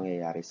ngayon ang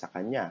mangyayari sa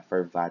kanya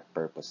for VAT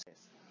purposes?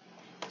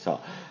 So,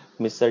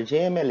 Mr.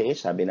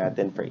 JMLH, sabi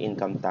natin for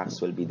income tax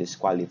will be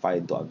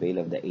disqualified to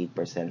avail of the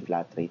 8%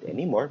 flat rate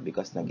anymore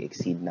because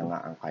nag-exceed na nga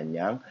ang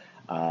kanyang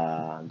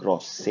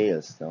gross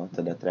sales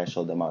to the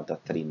threshold amount of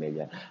 3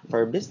 million.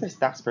 For business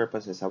tax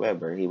purposes,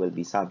 however, he will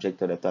be subject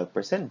to the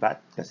 12%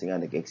 VAT kasi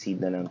nga nag-exceed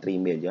na ng 3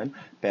 million.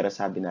 Pero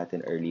sabi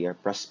natin earlier,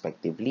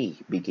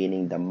 prospectively,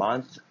 beginning the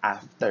month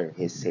after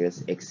his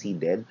sales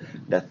exceeded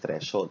the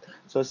threshold.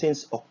 So,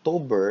 since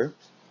October,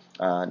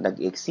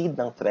 nag-exceed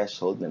ng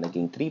threshold na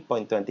naging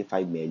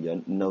 3.25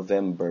 million,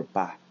 November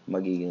pa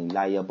magiging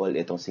liable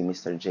itong si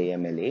Mr.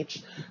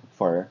 JMLH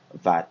for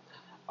VAT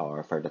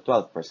or for the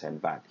 12%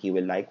 VAT. He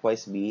will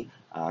likewise be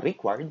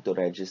required to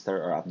register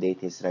or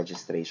update his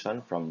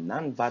registration from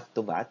non-VAT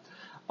to VAT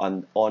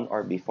on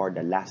or before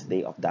the last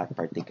day of that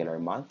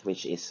particular month,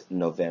 which is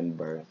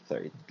November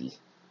 30.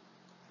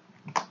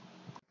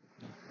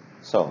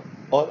 So,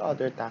 all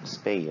other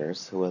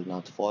taxpayers who will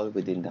not fall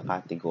within the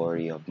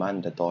category of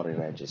mandatory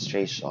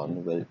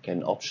registration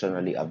can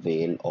optionally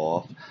avail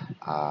of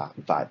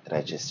VAT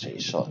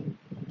registration.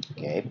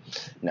 Okay.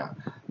 Now,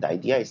 the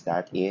idea is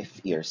that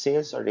if your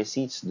sales or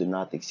receipts do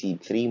not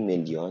exceed 3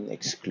 million,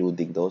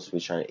 excluding those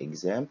which are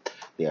exempt,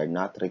 they are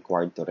not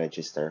required to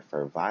register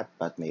for VAT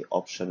but may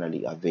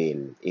optionally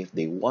avail if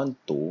they want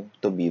to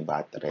be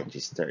VAT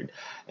registered.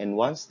 And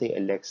once they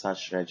elect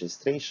such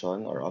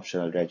registration or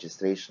optional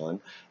registration,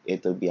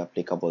 it will be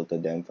applicable to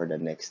them for the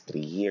next 3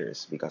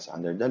 years because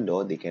under the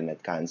law, they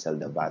cannot cancel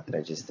the VAT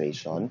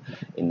registration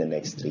in the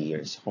next 3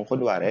 years. Kung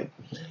kunwari,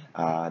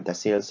 the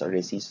sales or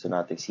receipts do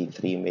not exceed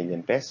 3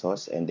 million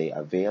pesos and they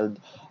availed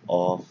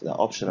of the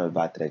optional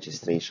VAT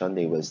registration,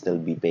 they will still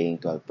be paying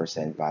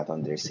 12% VAT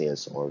on their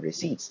sales or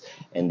receipts.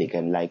 And they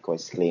can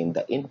likewise claim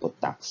the input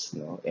tax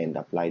and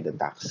apply the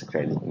tax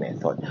credit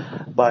method.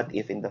 But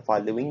if in the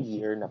following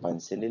year,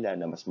 napansin nila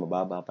na mas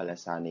mababa pala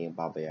sana yung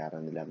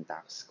babayaran nilang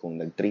tax, kung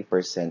nag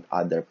 3%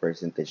 other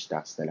percentage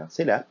tax na lang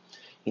sila,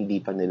 hindi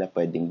pa nila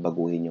pwedeng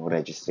baguhin yung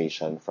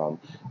registration from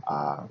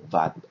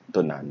VAT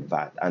to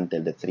non-VAT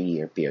until the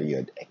 3-year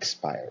period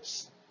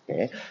expires.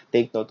 Okay?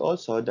 Take note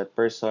also that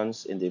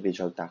persons,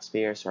 individual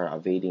taxpayers who are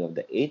availing of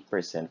the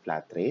 8%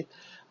 flat rate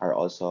are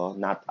also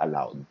not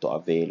allowed to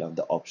avail of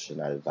the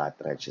optional VAT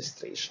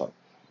registration.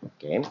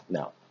 Okay?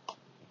 Now,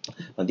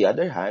 on the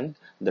other hand,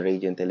 the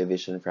radio and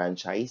television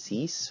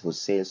franchisees whose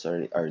sales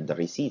or the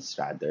receipts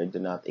rather do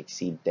not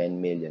exceed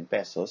 10 million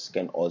pesos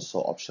can also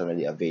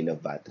optionally avail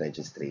of VAT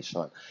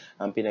registration.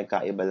 Ang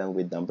pinagkaiba lang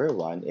with number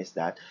 1 is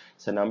that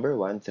sa number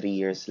 1, 3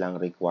 years lang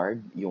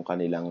required yung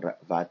kanilang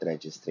VAT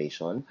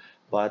registration,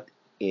 but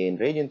in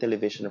radio and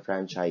television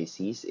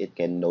franchisees, it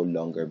can no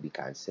longer be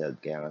cancelled.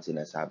 Kaya nga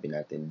sinasabi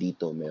natin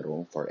dito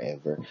merong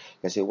forever.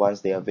 Kasi once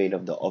they avail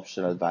of the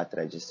optional VAT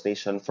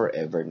registration,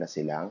 forever na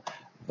silang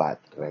VAT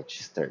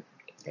registered.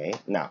 Okay?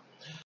 Now,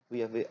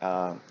 we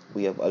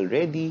have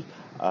already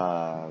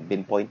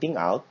been pointing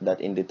out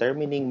that in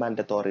determining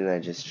mandatory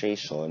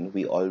registration,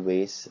 we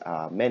always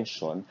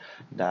mention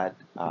that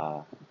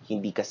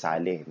hindi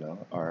kasali,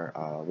 or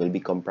will be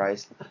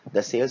comprised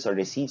the sales or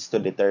receipts to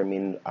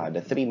determine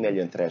the 3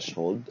 million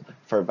threshold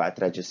for VAT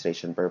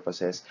registration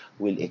purposes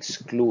will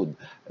exclude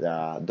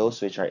those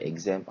which are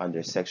exempt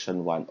under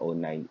Section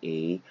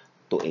 109A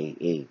to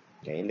AA.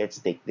 Okay, let's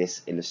take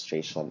this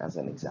illustration as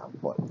an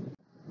example.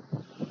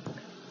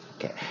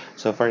 Okay,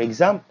 so for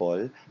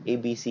example,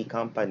 ABC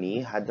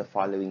Company had the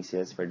following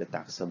sales for the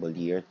taxable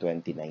year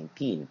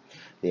 2019.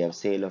 They have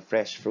sale of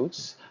fresh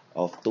fruits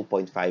of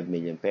 2.5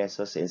 million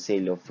pesos and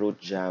sale of fruit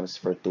jams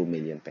for 2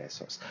 million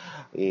pesos.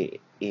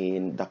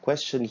 In the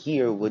question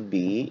here would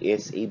be,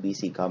 is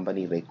ABC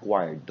company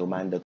required to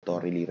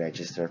mandatorily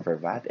register for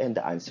VAT? And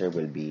the answer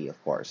will be,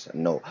 of course,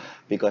 no,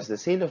 because the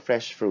sale of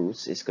fresh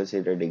fruits is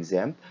considered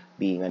exempt,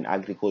 being an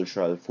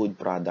agricultural food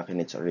product in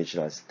its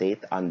original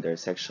state under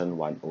Section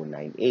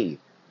 109A.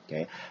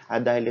 Okay?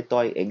 At dahil ito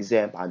ay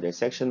exempt under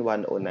Section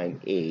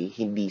 109A,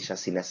 hindi siya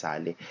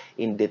sinasali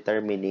in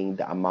determining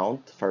the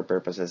amount for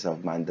purposes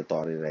of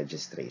mandatory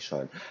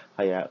registration.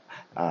 Kaya,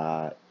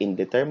 in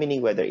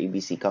determining whether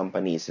ABC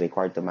company is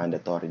required to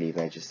mandatorily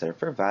register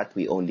for VAT,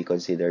 we only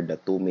consider the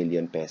 2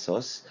 million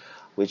pesos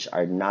which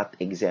are not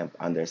exempt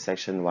under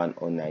Section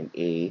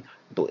 109A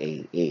to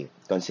AA.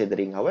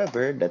 Considering,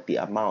 however, that the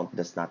amount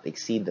does not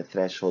exceed the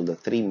threshold of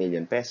 3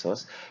 million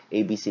pesos,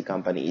 ABC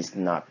company is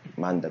not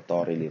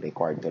mandatorily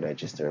required to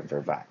register for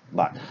VAT.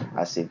 But,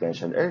 as I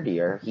mentioned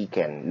earlier, he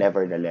can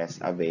nevertheless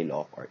avail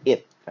of, or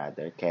it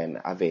rather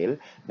can avail,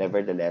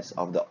 nevertheless,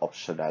 of the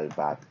optional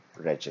VAT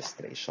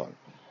registration.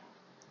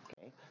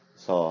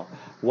 So,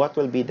 what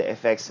will be the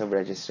effects of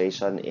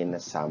registration in a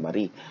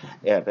summary?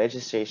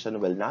 Registration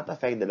will not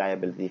affect the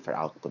liability for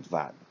output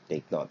VAT.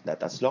 Take note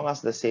that as long as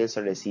the sales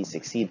or receipts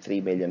exceed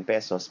 3 million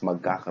pesos,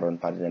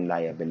 magkakaroon pa rin ng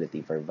liability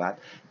for VAT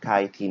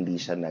kahit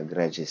hindi siya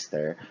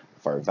nag-register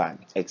for VAT.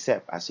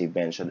 Except, as we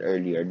mentioned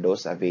earlier,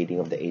 those availing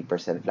of the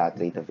 8% flat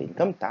rate of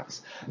income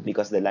tax,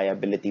 because the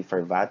liability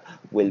for VAT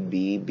will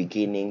be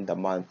beginning the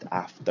month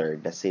after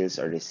the sales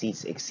or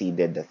receipts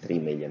exceeded the 3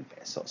 million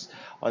pesos.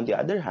 On the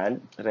other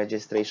hand,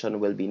 registration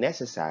will be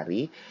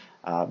necessary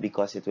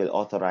because it will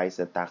authorize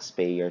the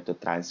taxpayer to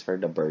transfer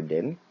the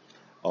burden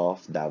of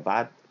the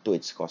VAT to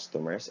its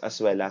customers,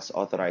 as well as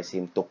authorize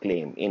him to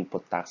claim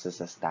input taxes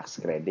as tax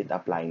credit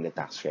applying the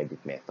tax credit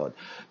method.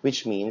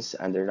 Which means,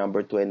 under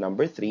number 2 and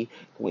number 3,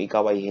 kung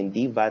ikaw ay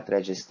hindi VAT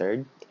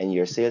registered and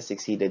your sales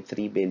exceeded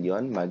 3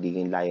 billion,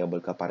 magiging liable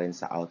ka pa rin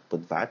sa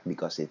output VAT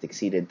because it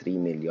exceeded 3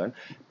 million,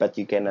 but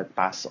you cannot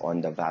pass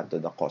on the VAT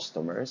to the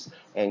customers,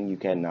 and you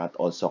cannot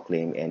also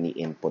claim any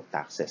input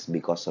taxes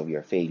because of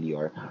your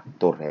failure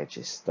to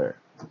register.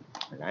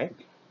 Alright?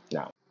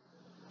 Now,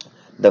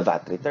 the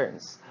VAT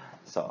returns.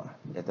 So,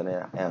 ito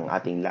na ang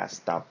ating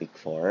last topic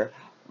for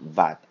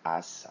VAT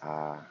as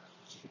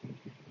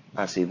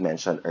we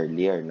mentioned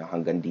earlier, no,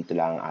 hanggang dito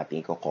lang ang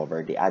ating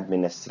cover the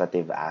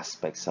administrative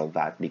aspects of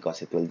VAT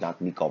because it will not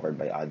be covered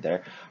by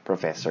other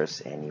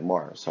professors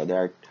anymore. So,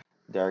 there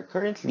are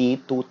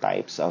currently two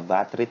types of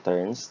VAT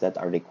returns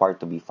that are required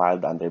to be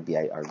filed under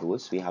BIR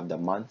rules. We have the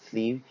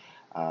monthly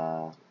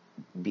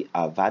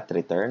VAT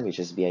return, which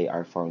is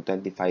BIR Form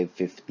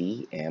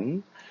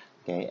 2550M.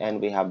 Okay,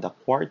 and we have the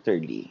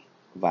quarterly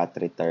VAT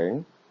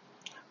return,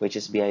 which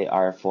is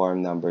BIR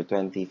form number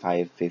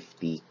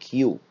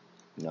 2550Q.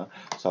 No?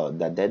 So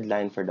the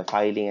deadline for the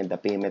filing and the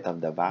payment of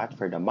the VAT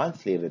for the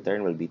monthly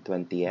return will be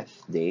 20th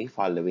day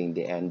following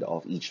the end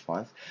of each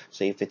month.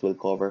 So if it will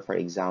cover, for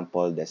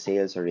example, the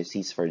sales or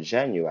receipts for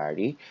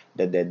January,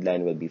 the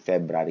deadline will be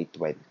February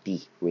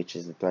 20, which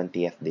is the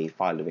 20th day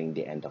following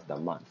the end of the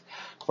month.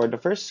 For the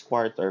first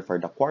quarter, for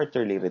the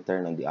quarterly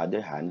return, on the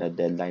other hand, the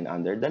deadline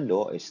under the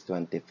law is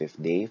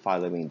 25th day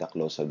following the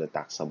close of the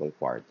taxable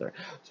quarter.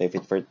 So if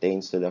it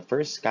pertains to the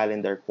first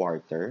calendar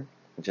quarter,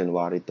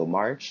 January to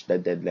March, the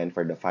deadline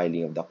for the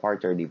filing of the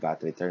quarterly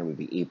VAT return will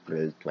be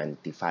April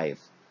 25.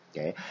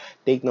 Okay.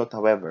 Take note,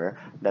 however,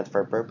 that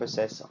for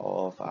purposes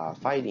of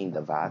filing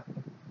the VAT,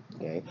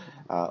 okay,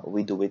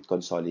 we do it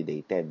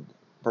consolidated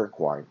per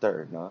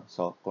quarter, no?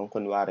 So, kung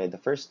kunwari, the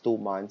first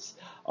 2 months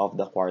of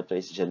the quarter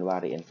is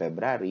January and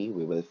February,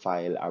 we will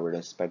file our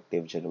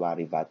respective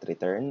January VAT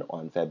return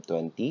on Feb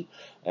 20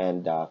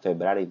 and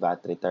February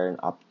VAT return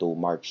up to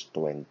March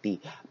 20.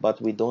 But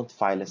we don't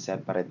file a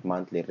separate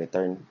monthly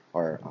return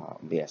or,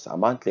 a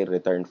monthly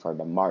return for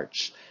the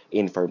March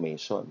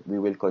information. We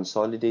will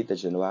consolidate the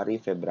January,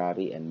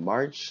 February, and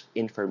March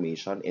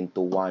information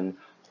into one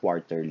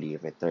quarterly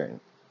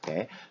return.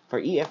 Okay. For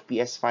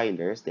EFPS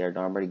filers, they are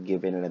normally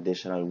given an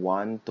additional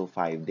 1 to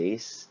 5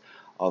 days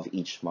of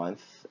each month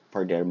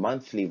for their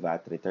monthly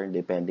VAT return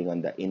depending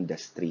on the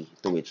industry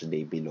to which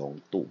they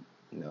belong to.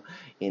 You know,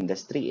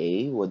 Industry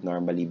A would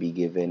normally be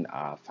given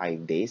 5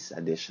 days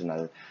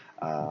additional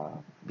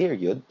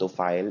period to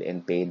file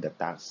and pay the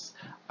tax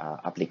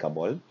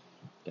applicable.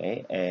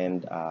 Okay,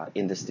 and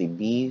Industry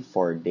B,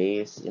 4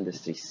 days,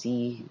 Industry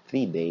C,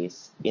 3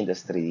 days,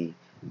 Industry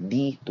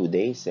D, 2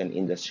 days, and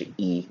Industry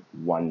E,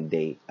 1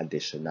 day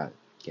additional.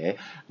 Okay,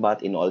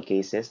 but in all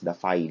cases, the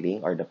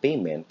filing or the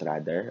payment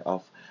rather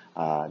of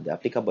the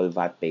applicable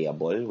VAT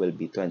payable will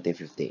be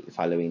 25th day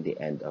following the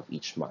end of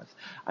each month.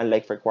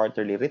 Unlike for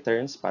quarterly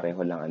returns,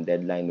 pareho lang ang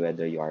deadline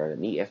whether you are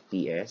an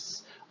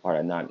EFPS or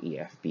a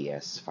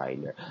non-EFPS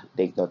filer.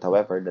 Take note,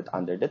 however, that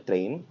under the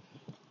train,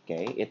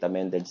 okay, it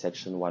amended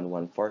Section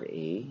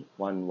 114A,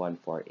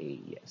 114A,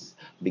 yes.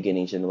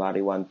 Beginning January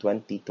 1,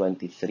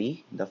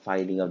 2023, the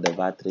filing of the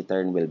VAT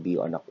return will be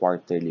on a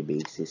quarterly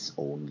basis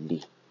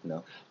only.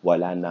 No?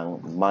 Wala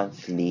nang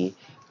monthly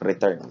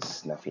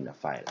returns na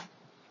fina-file.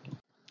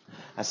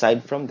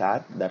 Aside from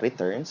that, the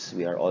returns,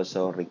 we are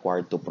also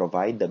required to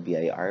provide the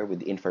BIR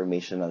with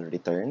informational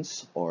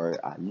returns or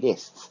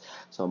lists.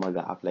 So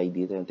mag-a-apply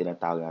dito yung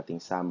tinatawag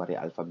nating summary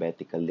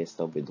alphabetical list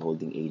of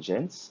withholding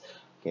agents,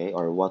 okay,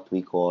 or what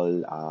we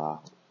call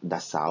the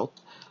SOUT,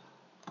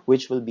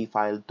 which will be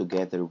filed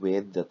together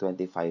with the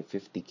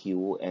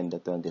 2550Q and the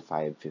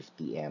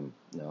 2550M.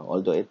 No?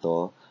 Although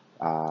ito,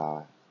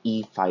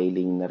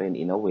 e-filing na rin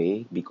in a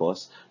way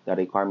because the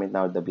requirement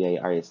now of the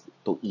BIR is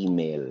to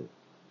email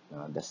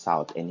the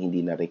South and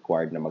hindi na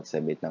required na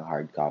mag-submit ng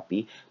hard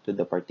copy to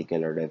the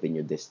particular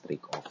revenue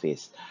district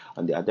office.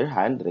 On the other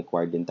hand,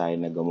 required din tayo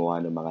na gumawa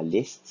ng mga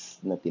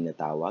lists na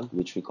tinatawag,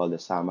 which we call the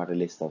summary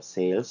list of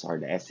sales or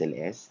the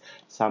SLS,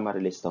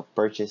 summary list of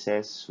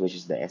purchases, which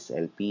is the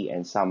SLP,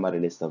 and summary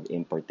list of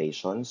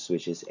importations,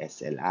 which is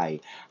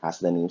SLI.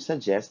 As the name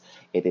suggests,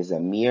 it is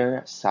a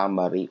mere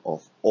summary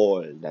of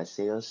all the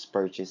sales,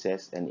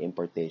 purchases, and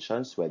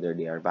importations, whether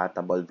they are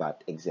vatable,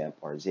 VAT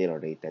exempt, or zero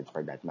rated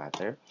for that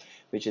matter,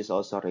 which is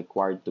also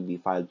required to be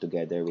filed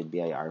together with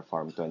BIR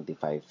Form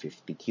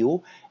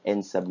 2550Q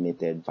and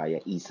submitted via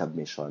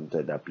e-submission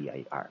to the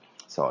BIR.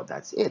 So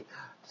that's it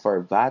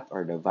for VAT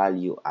or the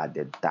value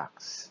added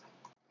tax.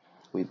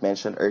 We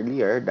mentioned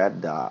earlier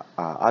that the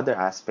other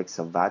aspects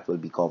of VAT will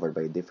be covered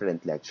by a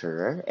different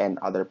lecturer, and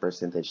other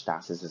percentage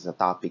taxes as a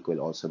topic will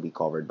also be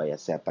covered by a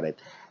separate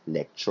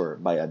lecture,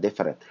 by a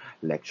different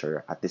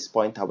lecturer. At this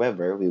point,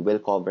 however, we will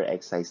cover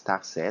excise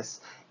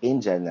taxes in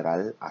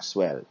general as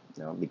well,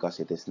 because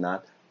it is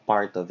not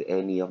part of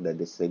any of the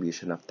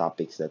distribution of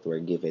topics that were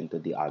given to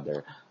the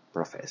other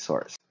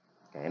professors.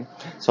 Okay.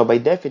 So by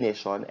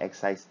definition,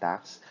 excise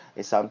tax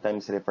is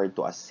sometimes referred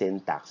to as sin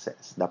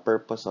taxes. The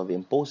purpose of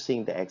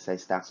imposing the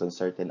excise tax on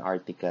certain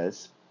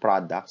articles,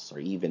 products, or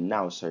even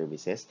now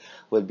services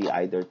will be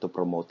either to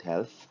promote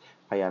health,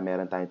 kaya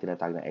meron tayong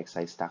tinatawag na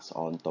excise tax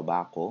on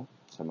tobacco,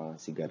 sa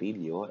mga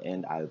sigarilyo,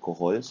 and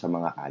alcohol, sa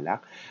mga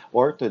alak,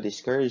 or to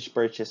discourage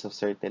purchase of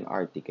certain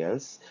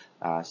articles,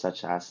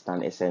 such as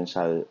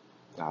non-essential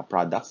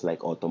products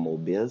like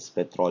automobiles,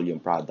 petroleum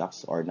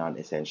products, or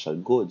non-essential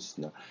goods.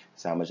 No?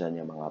 Kasama dyan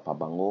yung mga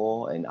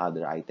pabango and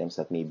other items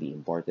that may be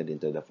imported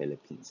into the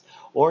Philippines.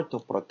 Or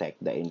to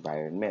protect the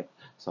environment.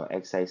 So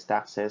excise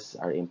taxes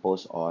are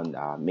imposed on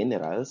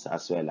minerals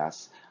as well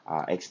as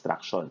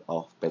extraction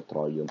of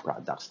petroleum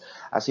products.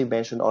 As we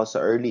mentioned also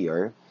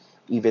earlier,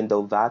 even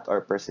though VAT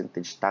or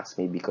percentage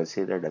tax may be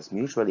considered as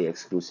mutually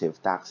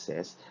exclusive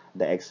taxes,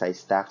 the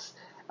excise tax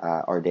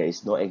or there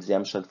is no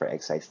exemption for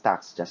excise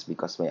tax just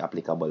because may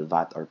applicable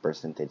VAT or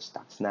percentage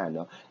tax na.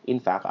 No? In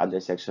fact, under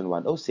Section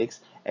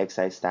 106,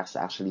 excise tax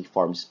actually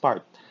forms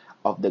part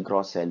of the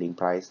gross selling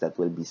price that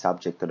will be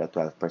subject to the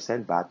 12%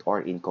 VAT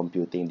or in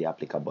computing the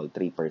applicable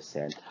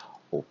 3%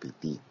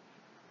 OPT.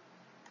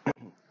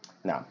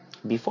 Now,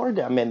 before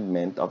the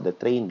amendment of the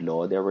trade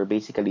law, there were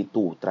basically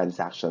two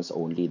transactions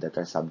only that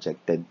are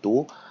subjected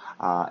to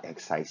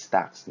excise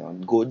tax. No?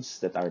 Goods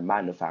that are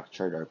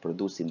manufactured or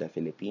produced in the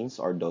Philippines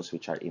or those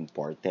which are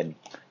imported.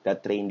 The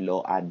trade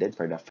law added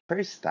for the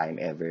first time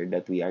ever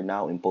that we are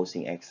now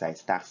imposing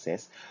excise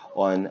taxes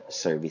on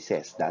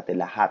services. Dati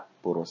lahat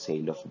puro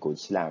sale of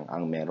goods lang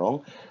ang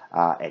merong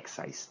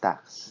excise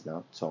tax.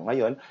 No? So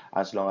ngayon,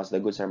 as long as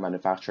the goods are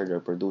manufactured or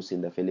produced in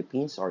the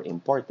Philippines or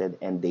imported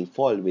and they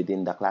fall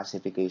within the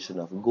classification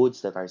of goods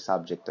that are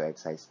subject to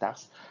excise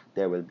tax,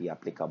 there will be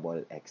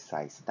applicable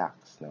excise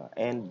tax. No?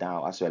 And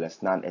now, as well as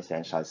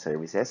non-essential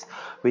services,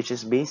 which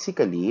is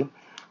basically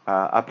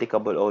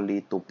applicable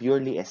only to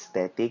purely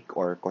aesthetic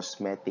or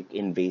cosmetic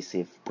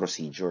invasive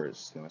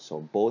procedures. No?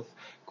 So both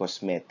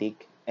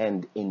cosmetic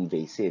and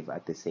invasive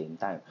at the same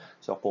time.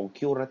 So kung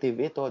curative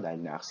ito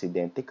dahil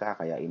na-aksidente ka,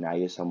 kaya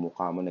inayos ang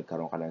mukha mo,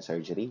 nagkaroon ka ng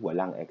surgery,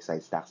 walang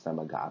excise tax na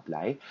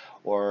mag-a-apply.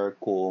 Or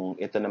kung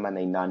ito naman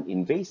ay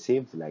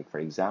non-invasive, like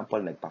for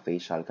example,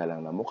 nagpa-facial ka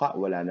lang ng mukha,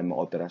 wala namang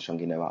operasyong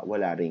ginawa,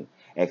 wala ring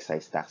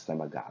excise tax na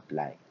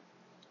mag-a-apply.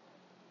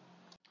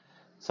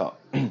 So,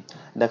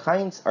 the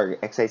kinds or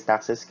excise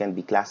taxes can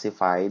be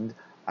classified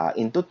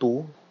into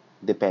two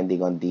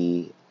depending on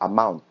the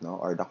amount, no,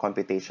 or the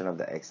computation of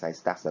the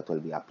excise tax that will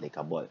be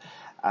applicable.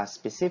 A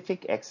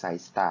specific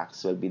excise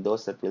tax will be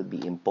those that will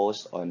be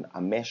imposed on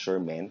a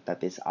measurement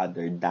that is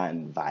other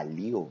than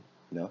value.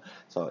 No?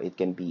 So it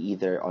can be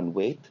either on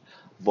weight,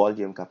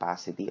 volume,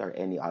 capacity, or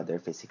any other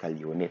physical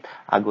unit.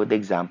 A good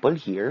example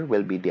here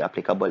will be the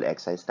applicable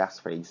excise tax,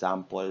 for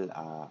example,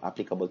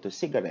 applicable to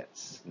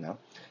cigarettes. No?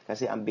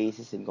 Kasi ang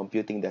basis in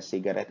computing the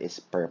cigarette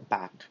is per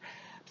pack.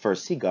 For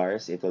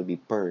cigars, it will be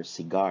per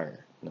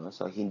cigar. No?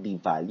 So,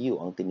 hindi value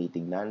ang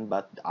tinitignan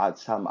but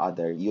some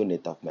other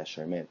unit of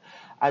measurement.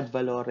 Ad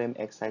valorem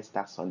excise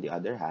tax, on the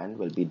other hand,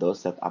 will be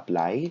those that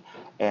apply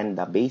and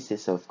the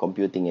basis of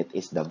computing it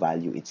is the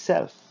value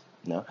itself.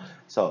 No?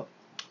 So,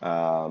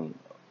 a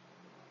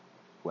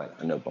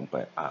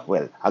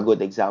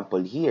good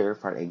example here,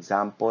 for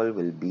example,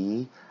 will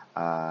be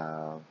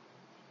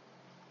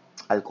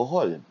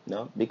alcohol,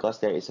 no? Because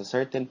there is a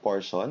certain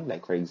portion,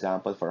 like for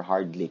example, for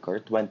hard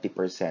liquor,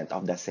 20%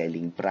 of the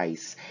selling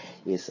price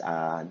is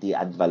the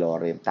ad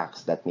valorem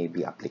tax that may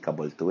be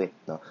applicable to it,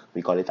 no? We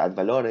call it ad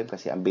valorem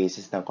kasi ang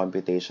basis ng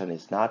computation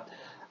is not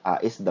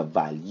is the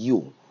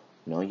value,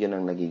 no? Yun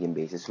ang nagiging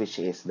basis, which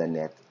is the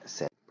net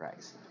sell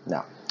price.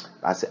 Now,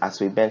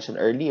 as we mentioned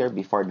earlier,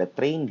 before the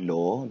train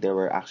law, there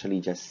were actually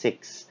just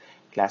 6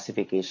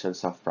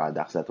 classifications of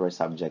products that were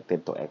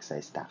subjected to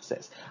excise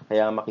taxes.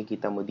 Kaya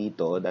makikita mo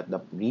dito that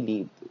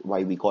really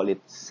why we call it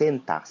sin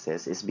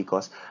taxes is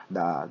because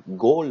the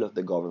goal of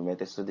the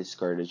government is to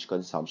discourage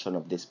consumption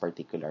of these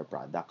particular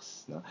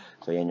products. No?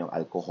 So yan yung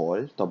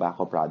alcohol,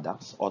 tobacco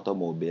products,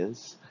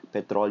 automobiles,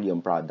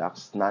 petroleum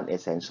products,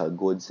 non-essential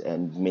goods,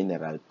 and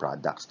mineral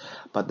products.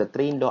 But the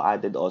train law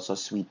added also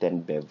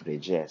sweetened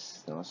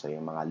beverages. No? So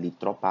yung mga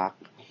litro pack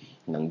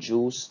ng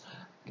juice,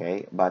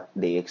 okay, but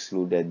they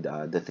excluded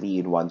the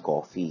 3-in-1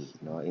 coffee,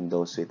 no, in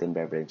those sweetened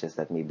beverages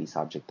that may be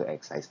subject to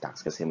excise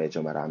tax kasi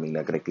medyo maraming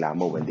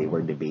nagreklamo when they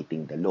were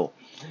debating the law.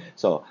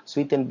 So,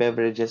 sweetened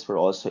beverages were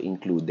also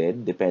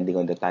included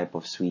depending on the type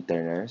of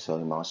sweetener. So,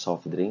 yung mga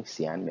soft drinks,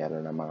 yan,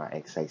 meron ng mga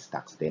excise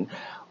tax din.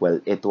 Well,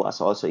 it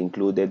was also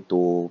included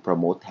to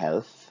promote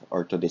health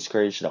or to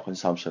discourage the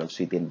consumption of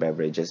sweetened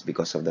beverages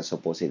because of the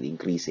supposed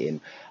increase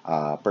in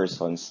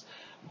persons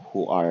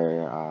who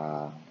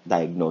are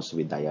diagnosed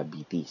with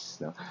diabetes,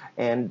 no?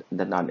 And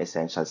the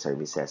non-essential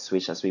services,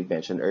 which as we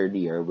mentioned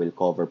earlier, will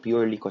cover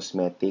purely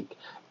cosmetic,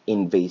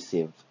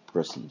 invasive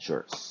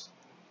procedures.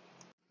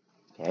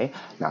 Okay,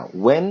 now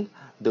when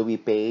do we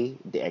pay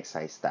the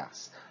excise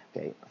tax?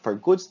 Okay, for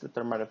goods that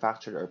are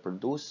manufactured or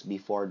produced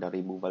before the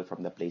removal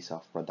from the place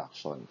of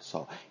production.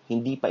 So,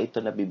 hindi pa ito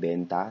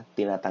nabibenta,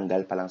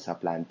 tinatanggal pa lang sa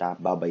planta,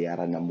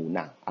 babayaran na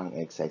muna ang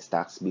excise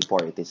tax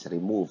before it is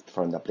removed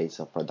from the place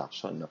of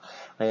production. No?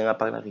 Kaya nga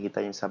pag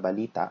nakikita nyo sa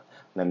balita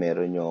na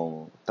meron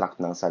yung truck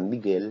ng San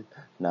Miguel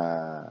na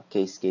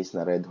case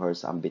na Red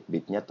Horse ang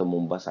bit-bit niya,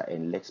 tumumba sa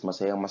NLEX,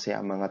 masayang-masaya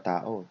ang mga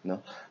tao.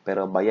 No?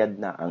 Pero bayad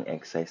na ang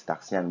excise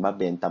tax niyan,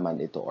 mabenta man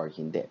ito or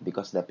hindi.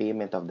 Because the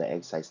payment of the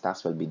excise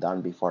tax will be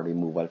done before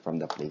removal from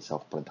the place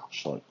of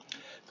production.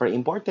 For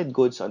imported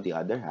goods, on the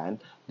other hand,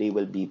 the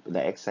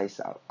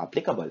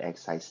applicable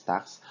excise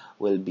tax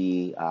will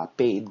be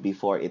paid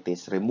before it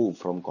is removed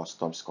from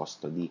customs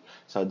custody.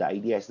 So the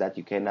idea is that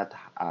you cannot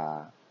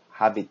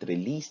have it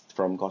released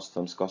from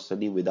customs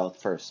custody without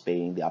first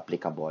paying the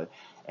applicable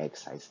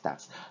excise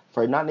tax.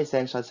 For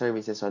non-essential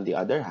services, on the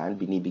other hand,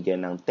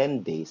 binibigyan ng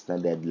 10 days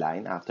na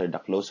deadline after the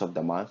close of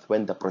the month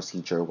when the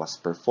procedure was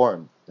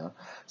performed. No?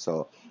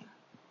 So,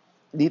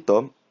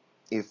 dito,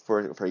 if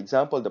for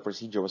example, the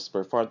procedure was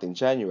performed in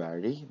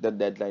January, the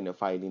deadline of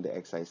filing the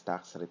excise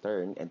tax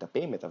return and the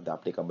payment of the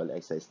applicable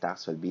excise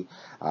tax will be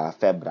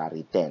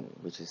February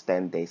 10, which is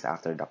 10 days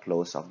after the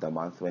close of the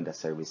month when the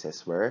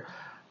services were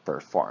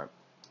performed.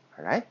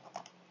 All right?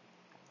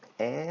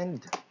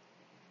 And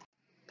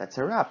that's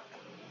a wrap.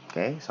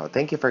 Okay, so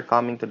thank you for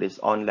coming to this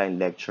online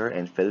lecture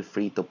and feel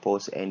free to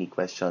post any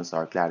questions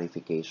or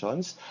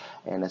clarifications.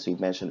 And as we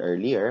mentioned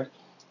earlier,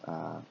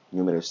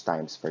 numerous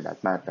times for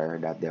that matter,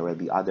 that there will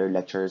be other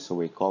lectures who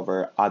will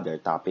cover other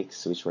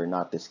topics which were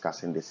not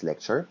discussed in this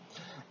lecture.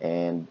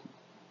 And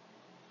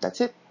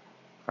that's it.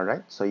 All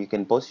right, so you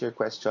can post your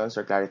questions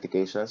or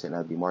clarifications and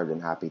I'll be more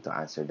than happy to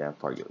answer them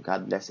for you.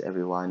 God bless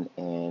everyone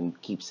and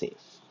keep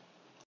safe.